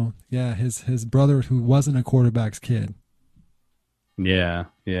 brother. His brother who wasn't a quarterback's kid. Yeah.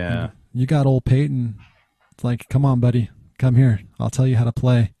 And you got old Peyton. It's like, come on, buddy, come here. I'll tell you how to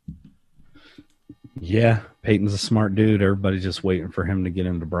play. Yeah, Peyton's a smart dude. Everybody's just waiting for him to get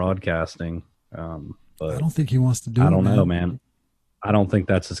into broadcasting. But I don't think he wants to do it. I don't know, man. I don't think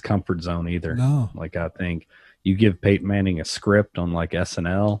that's his comfort zone either. No. Like, I think you give Peyton Manning a script on like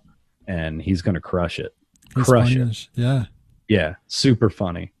SNL and he's going to crush it. Crush it. Yeah. Yeah. Super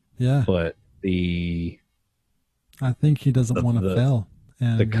funny. Yeah. But I think he doesn't want to fail.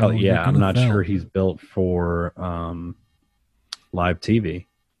 And I'm not sure he's built for live TV.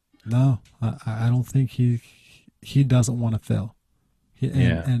 No, I don't think he doesn't want to fail.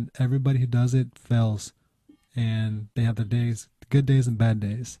 And everybody who does it fails, and they have their days, good days and bad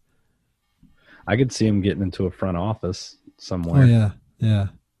days. I could see him getting into a front office somewhere. Oh yeah.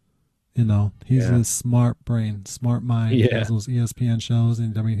 You know, he's a smart brain, smart mind. Yeah. He has those ESPN shows,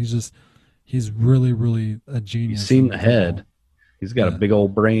 and I mean, he's really, really a genius. You've seen the head. He's got a big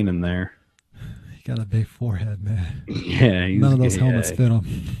old brain in there. He got a big forehead, man. Yeah. None of those helmets fit him.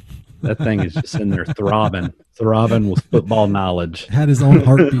 That thing is just in there throbbing with football knowledge. Had his own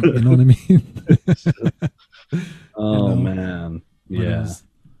heartbeat, you know what I mean? Oh, man. Yeah.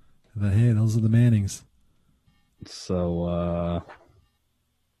 But hey, those are the Mannings. So,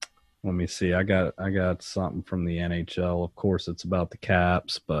 let me see. I got something from the NHL. Of course, it's about the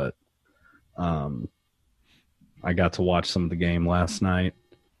Caps, but I got to watch some of the game last night.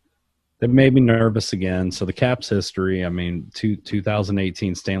 It made me nervous again. So the Caps history, I mean,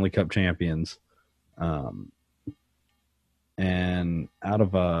 2018 Stanley Cup champions. And out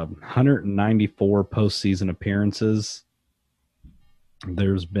of 194 postseason appearances,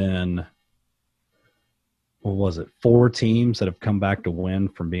 there's been, 4 teams that have come back to win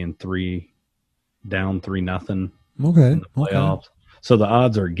from being down 3-0 in the playoffs. Okay. So the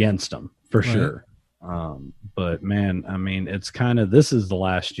odds are against them for sure. But man, I mean, it's kind of, this is the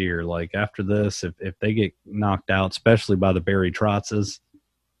last year. Like after this, if they get knocked out, especially by the Barry Trotzes,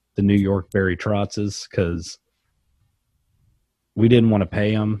 the New York Barry Trotzes, because we didn't want to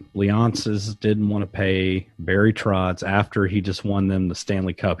pay them. Leonsis didn't want to pay Barry Trotz after he just won them the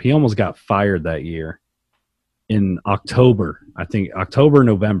Stanley Cup. He almost got fired that year in October. I think October,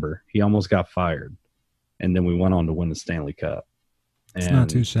 November, he almost got fired. And then we went on to win the Stanley Cup. It's not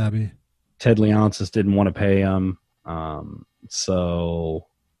too shabby. Ted Leonsis didn't want to pay him, so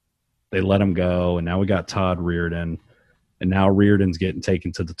they let him go, and now we got Todd Reirden, and now Reirden's getting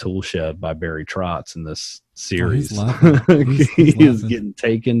taken to the tool shed by Barry Trotz in this series. He is getting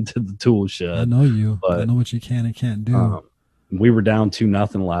taken to the tool shed. I know you. But, I know what you can and can't do. We were down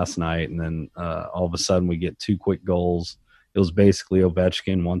 2-0 last night, and then all of a sudden we get 2 quick goals. It was basically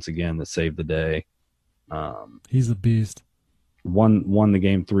Ovechkin once again that saved the day. He's a beast. Won the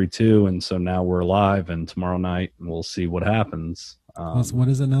game 3-2, and so now we're alive, and tomorrow night we'll see what happens. What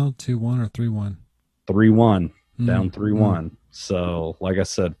is it now, 2-1 or 3-1? 3-1, down 3-1. So like I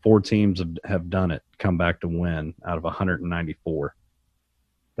said, 4 teams have done it, come back to win out of 194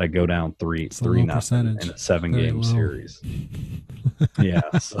 that go down 3-0 in a 7-game series.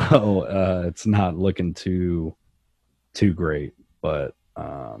 Yeah, so it's not looking too great, but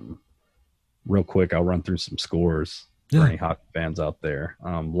real quick I'll run through some scores for any hockey fans out there.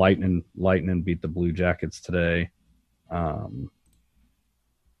 Lightning beat the Blue Jackets today.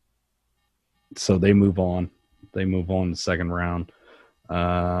 So they move on. They move on to the second round.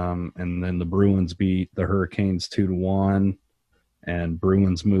 And then the Bruins beat the Hurricanes 2-1. And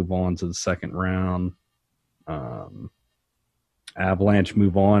Bruins move on to the second round. Avalanche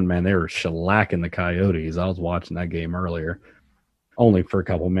move on. Man, they were shellacking the Coyotes. I was watching that game earlier. Only for a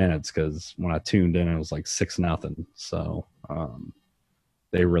couple minutes, because when I tuned in, it was like 6-0. So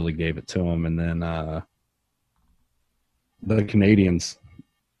they really gave it to them. And then the Canadiens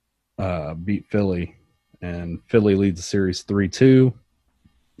beat Philly, and Philly leads the series 3-2.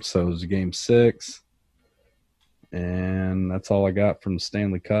 So it was game 6. And that's all I got from the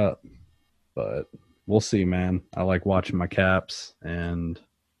Stanley Cup. But we'll see, man. I like watching my Caps, and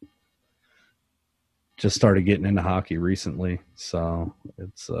just started getting into hockey recently, so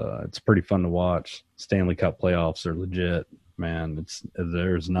it's pretty fun to watch. Stanley Cup playoffs are legit, man.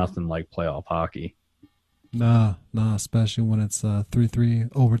 There's nothing like playoff hockey. Nah, especially when it's 3-3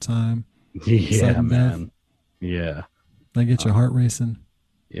 overtime. Yeah, man. Yeah, they get your heart racing.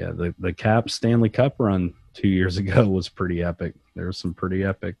 Yeah, the Caps Stanley Cup run 2 years ago was pretty epic. There was some pretty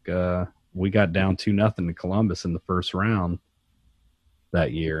epic. We got down 2-0 to Columbus in the first round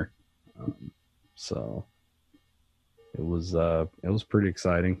that year. So it was pretty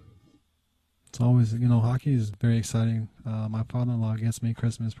exciting. It's always, hockey is very exciting. My father-in-law gets me a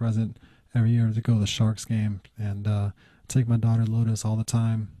Christmas present every year to go to the Sharks game, and take my daughter Lotus all the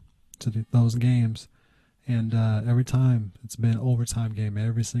time to those games. And every time it's been an overtime game,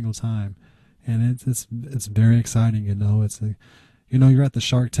 every single time, and it's very exciting. It's you're at the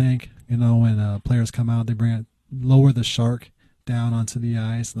Shark Tank, when players come out, they lower the shark down onto the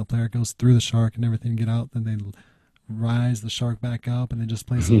ice, and the player goes through the shark and everything, get out, then they rise the shark back up, and they just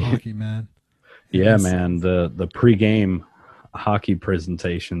play some hockey, man. Yeah, man. The pregame hockey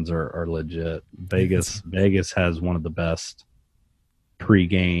presentations are legit. Vegas has one of the best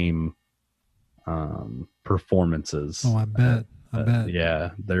pregame performances. Oh, I bet. Yeah,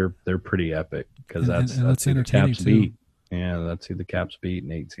 they're pretty epic, because that's who the Caps beat. Yeah, that's who the Caps beat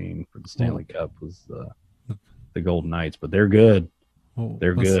in 18 for the Stanley Cup was the Golden Knights, but they're good.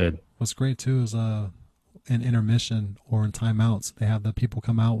 They're good. What's great too is in intermission or in timeouts, they have the people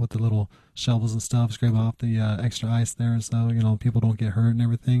come out with the little shovels and stuff, scrape off the extra ice there, so people don't get hurt and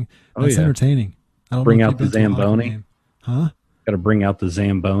everything. That's entertaining. I don't bring out the Zamboni. Huh? Got to bring out the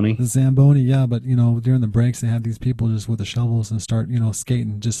Zamboni. The Zamboni, yeah, but during the breaks they have these people just with the shovels and start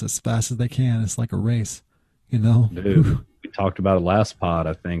skating just as fast as they can. It's like a race, Dude, we talked about it last pod,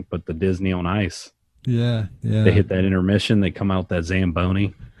 I think, but the Disney on Ice. Yeah. They hit that intermission. They come out with that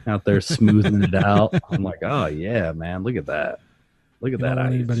Zamboni out there smoothing it out. I'm like, oh yeah, man, look at that. Look at that. Don't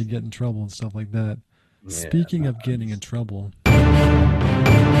let anybody get in trouble and stuff like that. Yeah, Speaking of getting in trouble.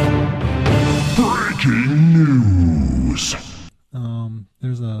 Breaking news.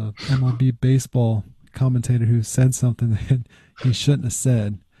 There's a MLB baseball commentator who said something that he shouldn't have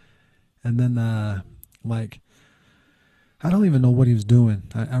said. And then, I don't even know what he was doing.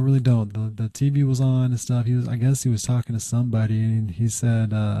 I really don't. The TV was on and stuff. I guess he was talking to somebody, and he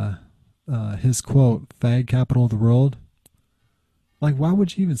said, his quote, "Fag capital of the world." Like, why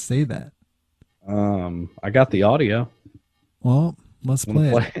would you even say that? I got the audio. Well, let's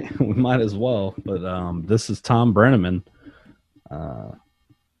play it. We might as well. But this is Tom Brenneman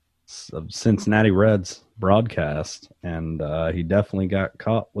of Cincinnati Reds broadcast, and he definitely got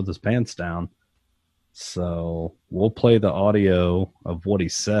caught with his pants down. So we'll play the audio of what he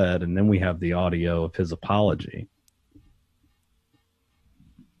said, and then we have the audio of his apology.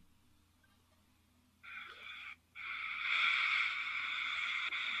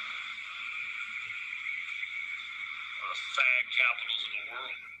 Fag capitals of the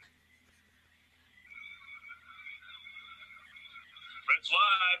world. Reds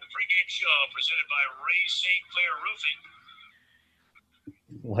Live, the pregame show presented by Ray St. Clair Roofing.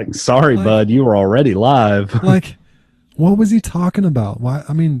 Like, sorry, bud, you were already live. Like, what was he talking about? Why?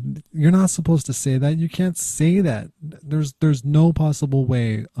 I mean, you're not supposed to say that. You can't say that. There's no possible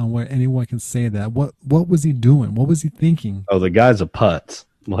way on where anyone can say that. What was he doing? What was he thinking? Oh, the guy's a putz,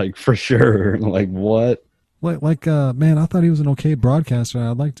 like, for sure. Like, what? Man, I thought he was an okay broadcaster. I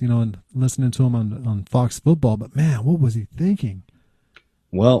liked, listening to him on Fox Football. But man, what was he thinking?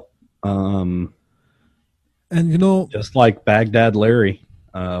 Well, and just like Baghdad Larry.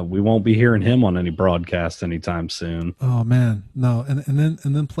 We won't be hearing him on any broadcast anytime soon. Oh man, no, and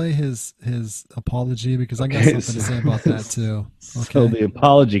then play his apology, because I got something to say about that too. Okay. So the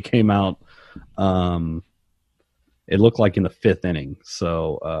apology came out. It looked like in the 5th inning.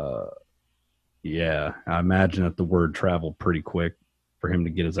 So yeah, I imagine that the word traveled pretty quick for him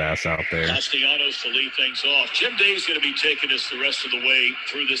to get his ass out there. Castellanos to lead things off. Jim Day's going to be taking us the rest of the way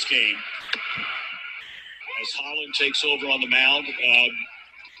through this game as Holland takes over on the mound.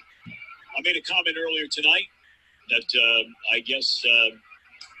 I made a comment earlier tonight that I guess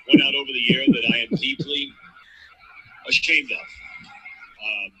went out over the air that I am deeply ashamed of.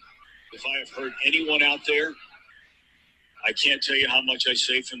 If I have hurt anyone out there, I can't tell you how much I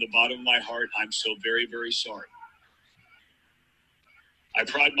say from the bottom of my heart. I'm so very, very sorry. I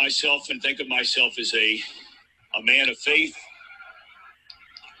pride myself and think of myself as a man of faith.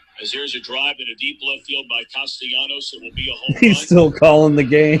 As there's a drive in a deep left field by Castellanos, it will be a home run. He's still calling the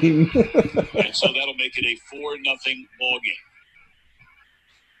game. And so that'll make it a 4-0 ball game.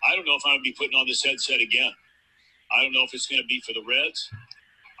 I don't know if I'm going to be putting on this headset again. I don't know if it's going to be for the Reds.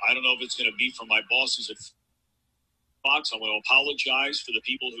 I don't know if it's going to be for my bosses at Fox. I want to apologize for the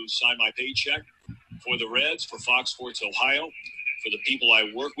people who signed my paycheck, for the Reds, for Fox Sports Ohio, for the people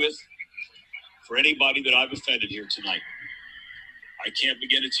I work with, for anybody that I've offended here tonight. I can't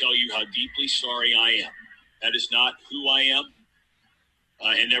begin to tell you how deeply sorry I am. That is not who I am,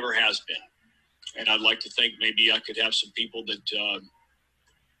 and never has been. And I'd like to think maybe I could have some people that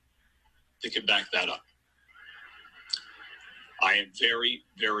could back that up. I am very,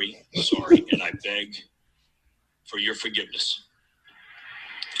 very sorry, and I beg for your forgiveness.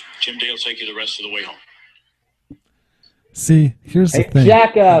 Jim Day will take you the rest of the way home. See, here's the thing.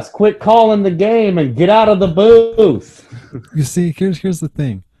 Jackass, quit calling the game and get out of the booth. You see, here's the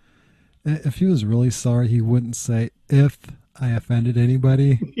thing. If he was really sorry, he wouldn't say, "If I offended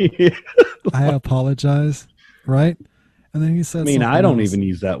anybody, I apologize," right? And then he said, I don't even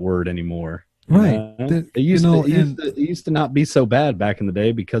use that word anymore. Right. It used to not be so bad back in the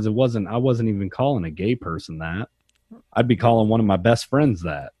day, because I wasn't even calling a gay person that. I'd be calling one of my best friends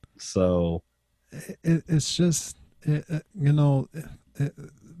that. So it's just, that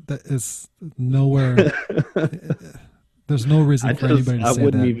is nowhere. There's no reason for anybody to say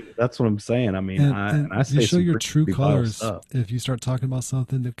that. That's what I'm saying. I mean, and I say you show your true colors if you start talking about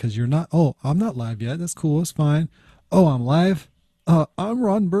something, because you're not. Oh, I'm not live yet. That's cool. It's fine. Oh, I'm live. I'm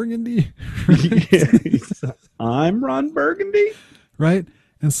Ron Burgundy. I'm Ron Burgundy. Right.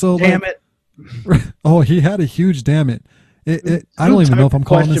 And so, damn it, Oh, he had a huge damn it. I don't even know if I'm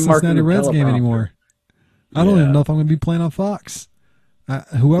calling the Cincinnati Reds game anymore. I don't even know if I'm going to be playing on Fox.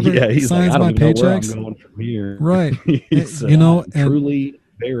 Whoever signs my paychecks, I'm going from here. Right? You know, truly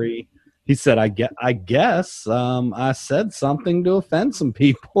very. He said, "I guess I said something to offend some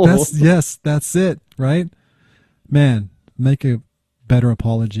people." That's it, right? Man, make a better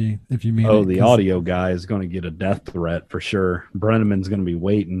apology if you mean it. Oh, the audio guy is going to get a death threat for sure. Brenneman's going to be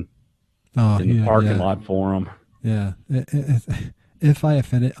waiting in the parking lot for him. Yeah. If I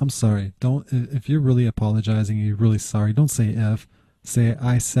offended, I'm sorry. Don't. If you're really apologizing, you're really sorry. Don't say if. Say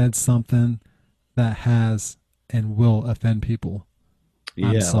I said something that has and will offend people.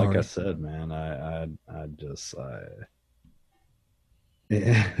 Yeah, like I said, man, I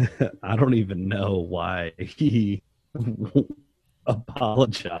don't even know why he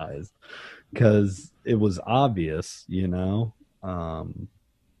apologized, because it was obvious, you know. And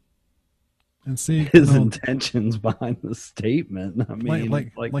see his intentions behind the statement. I mean,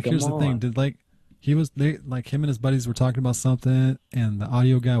 like here's the thing: did him and his buddies were talking about something, and the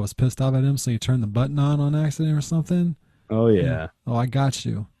audio guy was pissed off at him, so he turned the button on accident or something? Oh yeah. Oh, I got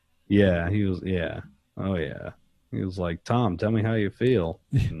you. Yeah, he was. Yeah. Oh yeah. He was like, "Tom, tell me how you feel."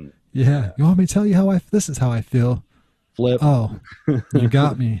 And, yeah. You want me to tell you this is how I feel? Flip. Oh, you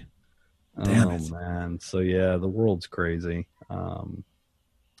got me. Damn it, man. So yeah, the world's crazy. But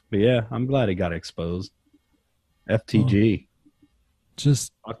yeah, I'm glad he got exposed. FTG.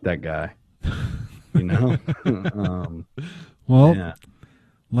 Just fuck that guy. You know. Well, yeah.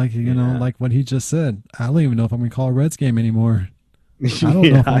 Like like what he just said. I don't even know if I'm gonna call a Reds game anymore. I don't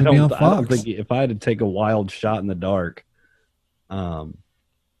know if I'm gonna be on Fox. I don't think if I had to take a wild shot in the dark, I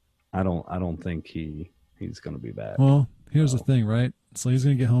don't think he's gonna be back. Well, here's the thing, right? So he's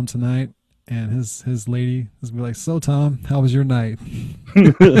gonna get home tonight, and his lady is gonna be like, "So Tom, how was your night?"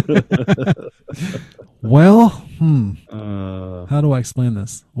 Well, how do I explain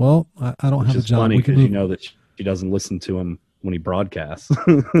this? Well, I don't have a job. Funny because you know that she doesn't listen to him when he broadcasts.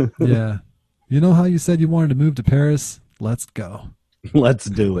 Yeah. You know how you said you wanted to move to Paris? Let's go. Let's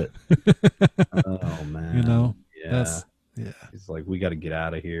do it. Oh man. You know? Yeah. He's like, we got to get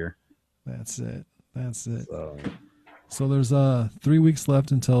out of here. That's it. So there's 3 weeks left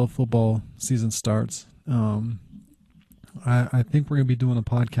until football season starts. I think we're gonna be doing a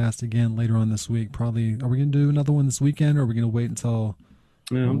podcast again later on this week. Probably, are we gonna do another one this weekend, or are we gonna wait until?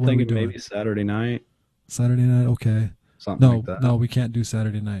 Yeah, I'm thinking maybe Saturday night. Saturday night, okay. Something like that. No, we can't do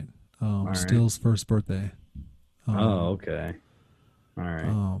Saturday night. Steele's first birthday. Okay. All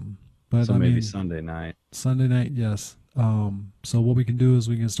right. But so maybe Sunday night. Sunday night, yes. So what we can do is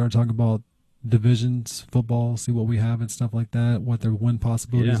we can start talking about divisions, football, see what we have and stuff like that, what their win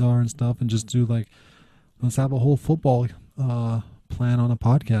possibilities are and stuff, and just do let's have a whole football plan on a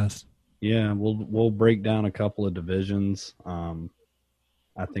podcast. Yeah, we'll break down a couple of divisions.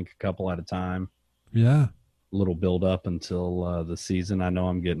 I think a couple at a time. Yeah. A little build up until the season. I know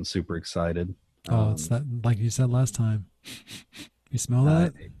I'm getting super excited. It's that, like you said last time. You smell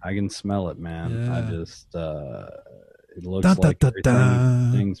that? I can smell it, man. Yeah. I just it looks like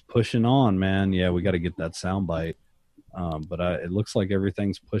everything's pushing on, man. Yeah, we got to get that sound bite. But it looks like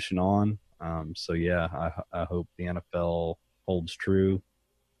everything's pushing on. So yeah, I hope the NFL holds true,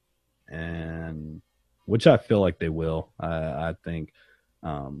 and which I feel like they will. I think.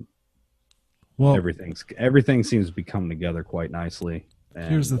 Well, everything seems to be coming together quite nicely. And,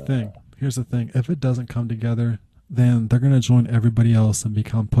 here's the thing. If it doesn't come together, then they're gonna join everybody else and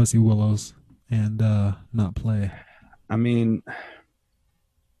become pussy willows and not play. I mean,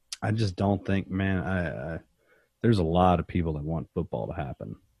 I just don't think, man. There's a lot of people that want football to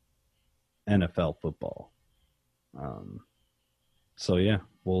happen. NFL football. So yeah,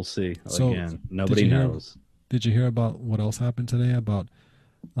 we'll see. Again, nobody knows. Did you hear about what else happened today about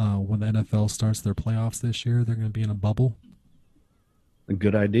when the NFL starts their playoffs this year? They're going to be in a bubble. A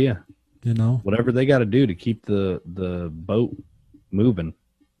good idea. You know, whatever they got to do to keep the boat moving.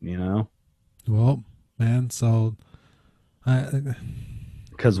 You know. Well, man. So,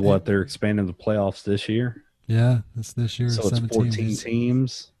 because they're expanding the playoffs this year. Yeah, it's this year. So it's 14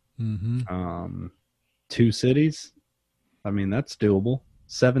 teams. Mm-hmm. 2 cities. I mean, that's doable.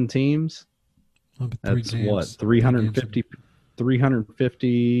 7 teams. That's what,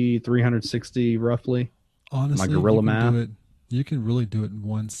 350, 360 roughly. Honestly, my gorilla math. You can really do it in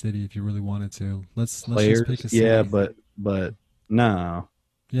one city if you really wanted to. Let's just pick a city. Yeah, but no.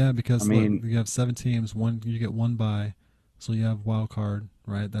 Yeah, because look, you have 7 teams. You get 1 bye, so you have wild card,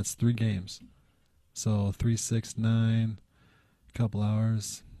 right? That's 3 games. So 3, 6, 9, couple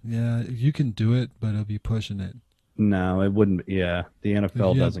hours. Yeah, you can do it, but it'll be pushing it. No, it wouldn't. Yeah, the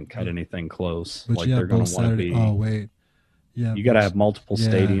NFL doesn't cut anything close. But like you they're have going both to want to Saturday. be. Oh wait, yeah. You got to have multiple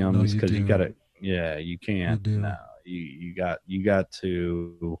stadiums because you you got to. Yeah, you can't. You do. No, you got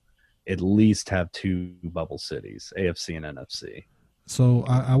to at least have 2 bubble cities, AFC and NFC. So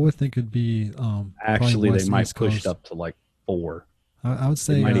I would think it'd be actually they might East push Coast. it up to like 4. I would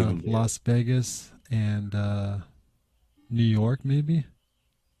say might even Las Vegas and New York, maybe.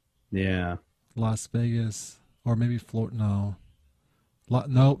 Yeah, Las Vegas or maybe Florida.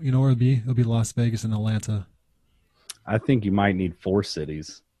 No, you know where it'd be? It'll be Las Vegas and Atlanta. I think you might need 4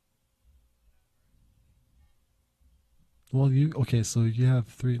 cities. Well, so you have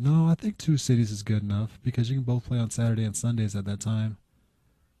 3. No, I think 2 cities is good enough because you can both play on Saturday and Sundays at that time.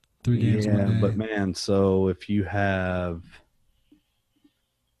 3 games one day. But man, so if you have,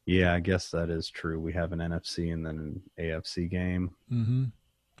 I guess that is true. We have an NFC and then an AFC game. Mm-hmm.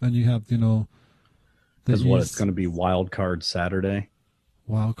 And you have, because it's going to be wild card Saturday.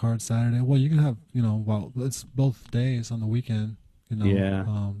 Wild card Saturday. Well, you can have, it's both days on the weekend. Yeah.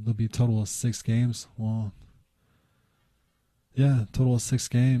 There'll be a total of 6 games. Well, yeah, total of 6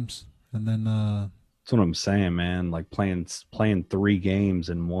 games, and then. That's what I'm saying, man. Like playing 3 games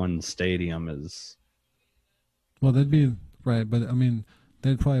in one stadium is. Well, they'd be right, but I mean,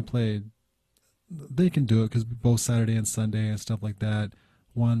 they'd probably play. They can do it because both Saturday and Sunday and stuff like that.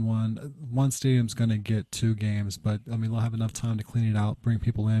 One stadium's gonna get 2 games, but I mean, they'll have enough time to clean it out, bring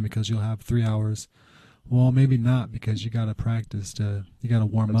people in because you'll have 3 hours. Well, maybe not because you got to practice you got to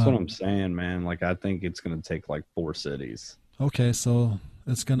warm up. That's what I'm saying, man. Like I think it's gonna take like 4 cities. Okay, so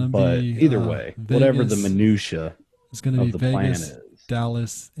it's gonna but be. Either way, Vegas, whatever the minutia. It's gonna be the Vegas, plan is.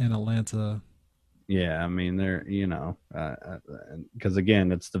 Dallas, and Atlanta. Yeah, I mean they're because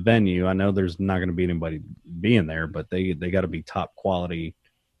again it's the venue. I know there's not going to be anybody being there, but they got to be top quality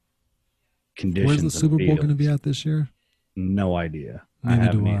conditions. Where's the Super Bowl going to be at this year? No idea.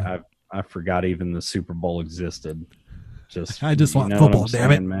 I forgot even the Super Bowl existed. I just want football,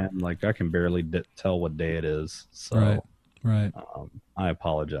 damn it, man. Like I can barely tell what day it is. So right. I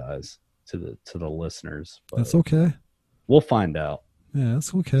apologize to the listeners. But that's okay. We'll find out. Yeah,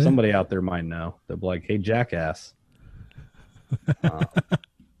 that's okay. Somebody out there might know. They'll be like, "Hey, jackass."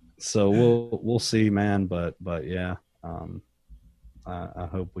 So we'll see, man. But yeah, I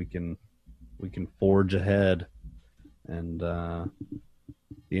hope we can forge ahead, and the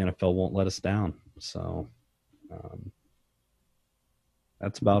NFL won't let us down. So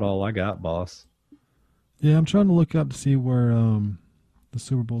that's about all I got, boss. Yeah, I'm trying to look up to see where the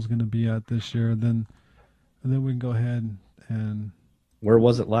Super Bowl is going to be at this year, and then we can go ahead and. Where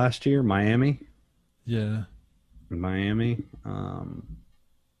was it last year? Miami? Yeah. Miami. Man,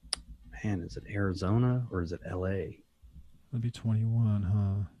 is it Arizona or is it LA? That'd be 21,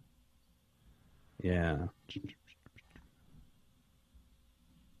 huh? Yeah.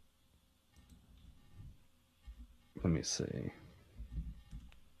 Let me see.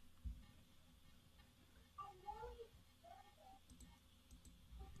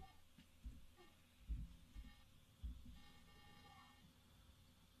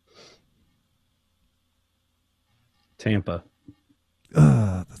 Tampa.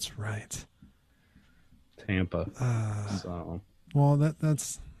 That's right. Tampa. So. Well,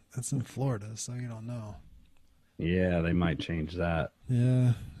 that's in Florida, so you don't know. Yeah, they might change that.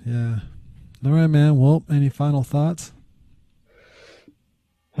 Yeah. All right, man. Well, any final thoughts?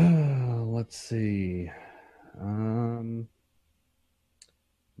 Let's see.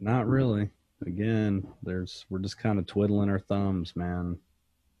 Not really. Again, we're just kind of twiddling our thumbs, man.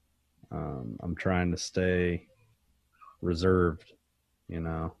 I'm trying to stay reserved,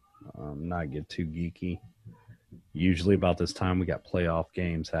 not get too geeky. Usually about this time we got playoff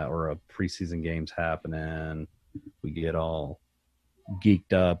games or preseason games happening. We get all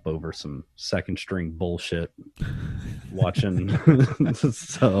geeked up over some second string bullshit watching.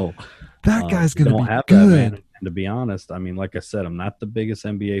 So that guy's gonna be have good. That, man. And to be honest, I mean, like I said, I'm not the biggest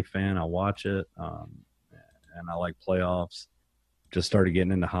NBA fan. I watch it, and I like playoffs. Just started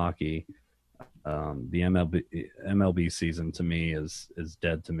getting into hockey. The MLB season to me is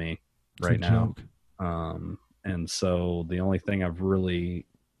dead to me right now. And so the only thing I've really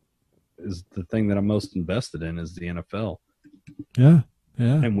is the thing that I'm most invested in is the NFL. Yeah.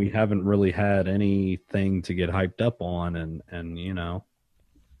 And we haven't really had anything to get hyped up on, and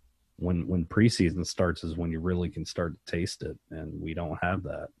when preseason starts is when you really can start to taste it, and we don't have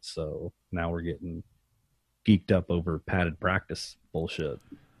that. So now we're getting geeked up over padded practice bullshit.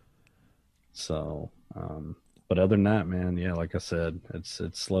 So, but other than that, man, yeah, like I said, it's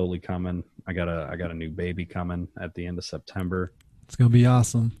slowly coming. I got a new baby coming at the end of September. It's gonna be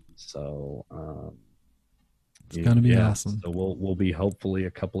awesome. So, It's going to be awesome. So we'll be hopefully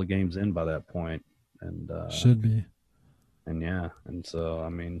a couple of games in by that point, and should be. And so I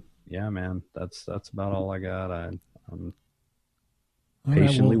mean, yeah, man, that's about all I got. I'm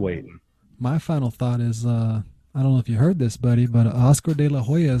patiently waiting. My final thought is, I don't know if you heard this, buddy, but Oscar De La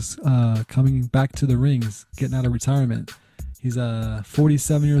Hoya is coming back to the rings, getting out of retirement. He's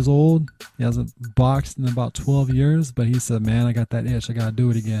 47 years old. He hasn't boxed in about 12 years, but he said, "Man, I got that itch. I got to do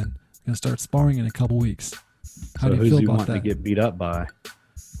it again. I'm gonna start sparring in a couple weeks." How do you feel about that? To get beat up by?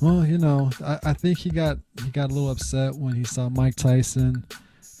 Well, you know, I think he got a little upset when he saw Mike Tyson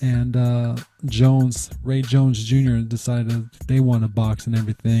and Ray Jones Jr. decided they want to box and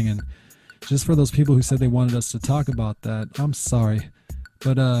everything. And just for those people who said they wanted us to talk about that, I'm sorry.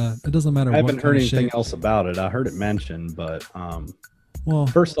 But it doesn't matter. I haven't heard anything else about it. I heard it mentioned, but well,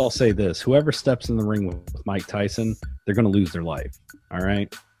 first I'll say this: whoever steps in the ring with Mike Tyson, they're going to lose their life. All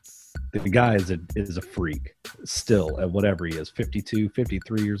right, the guy is a freak still at whatever he is, 52,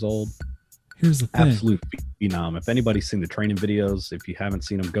 53 years old. Here's the thing: absolute phenom. If anybody's seen the training videos, if you haven't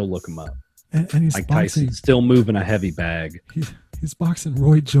seen them, go look them up. And he's Mike boxing, Tyson still moving a heavy bag. He's boxing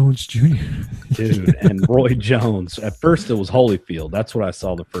Roy Jones Jr. Dude, and Roy Jones. At first it was Holyfield. That's what I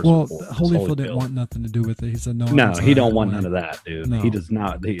saw the first Well, report. Holyfield didn't want nothing to do with it. He said no. No, he don't want none of that, dude. No. He does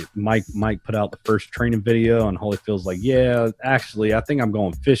not. Mike put out the first training video, and Holyfield's like, yeah, actually, I think I'm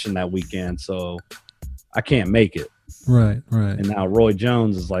going fishing that weekend, so I can't make it. Right. And now Roy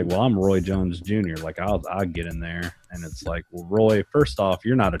Jones is like, well, I'm Roy Jones Jr. Like, I'll get in there. And it's like, well, Roy, first off,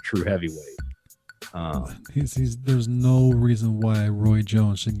 you're not a true heavyweight. There's no reason why Roy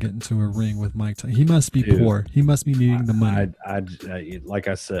Jones should get into a ring with Mike Tyson. He must be poor. He must be needing the money. Like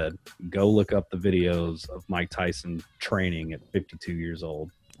I said, go look up the videos of Mike Tyson training at 52 years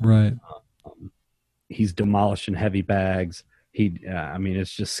old. Right. He's demolishing heavy bags. I mean,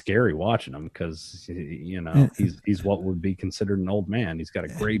 it's just scary watching him because, you know, he's what would be considered an old man. He's got a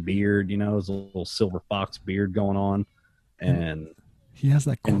gray beard, you know, his little silver fox beard going on. And he has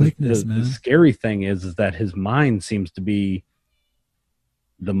that quickness, man. The scary thing is that his mind seems to be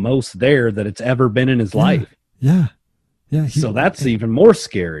the most there that it's ever been in his life. Yeah. So that's even more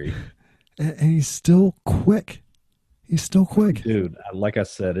scary. And he's still quick. Dude, like I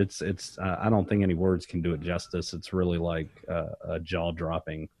said, it's I don't think any words can do it justice. It's really like a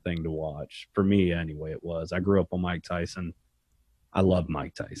jaw-dropping thing to watch. For me, anyway, it was. I grew up on Mike Tyson. I love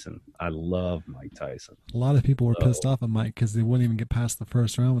Mike Tyson. A lot of people were pissed off at Mike because they wouldn't even get past the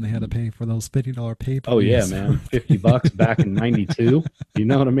first round when they had to pay for those $50 pay-per-views. Oh, yeah, man. $50 back in 92. You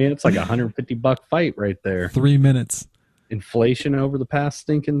know what I mean? It's like $150 fight right there. 3 minutes. Inflation over the past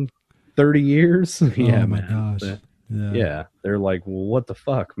stinking 30 years. Yeah, oh, my man. gosh. Yeah, they're like, well, what the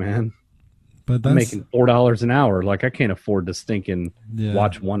fuck, man? But I'm making $4 an hour. Like, I can't afford to stinking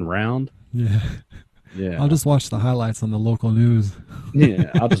watch one round. Yeah. I'll just watch the highlights on the local news. Yeah,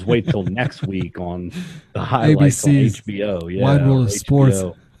 I'll just wait till next week on the highlights ABC's on HBO. Yeah, Wide World of Sports.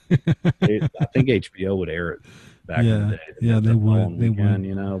 I think HBO would air it back in the day. They would. They would.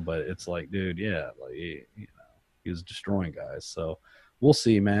 You know, but it's like, dude, he was destroying guys. So we'll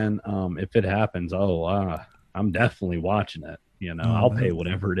see, man. If it happens, I'm definitely watching it. You know, I'll pay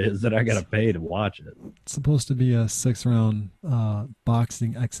whatever it is that I got to pay to watch it. It's supposed to be a 6-round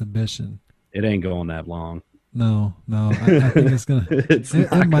boxing exhibition. It ain't going that long. No. I think it's gonna.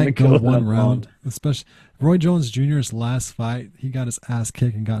 it might go one round. Especially Roy Jones Jr.'s last fight, he got his ass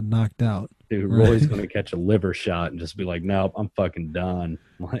kicked and got knocked out. Dude, Roy's gonna catch a liver shot and just be like, "Nope, I'm fucking done."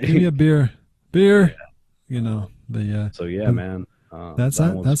 Like, give me a beer. Yeah. You know. But yeah. So yeah, man. That's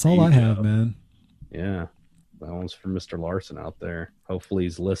all I have, man. Yeah, that one's for Mr. Larson out there. Hopefully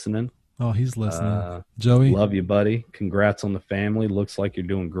he's listening. Oh, he's listening. Joey, love you, buddy. Congrats on the family. Looks like you're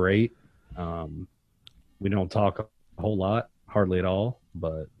doing great. We don't talk a whole lot, hardly at all,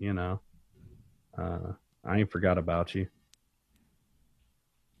 but you know, I ain't forgot about you.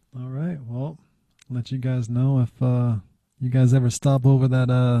 All right, well, let you guys know if you guys ever stop over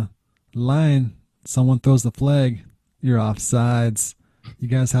that line, someone throws the flag, you're offsides. You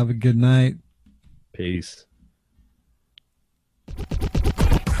guys have a good night. Peace.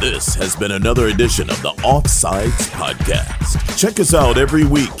 This has been another edition of the Offsides Podcast. Check us out every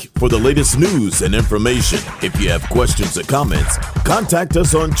week for the latest news and information. If you have questions or comments, contact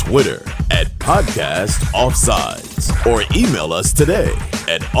us on Twitter @PodcastOffsides or email us today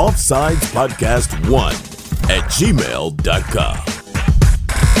at offsidespodcast1@gmail.com.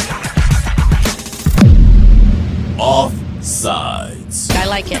 Offsides. I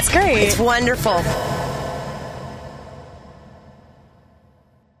like it. It's great. It's wonderful.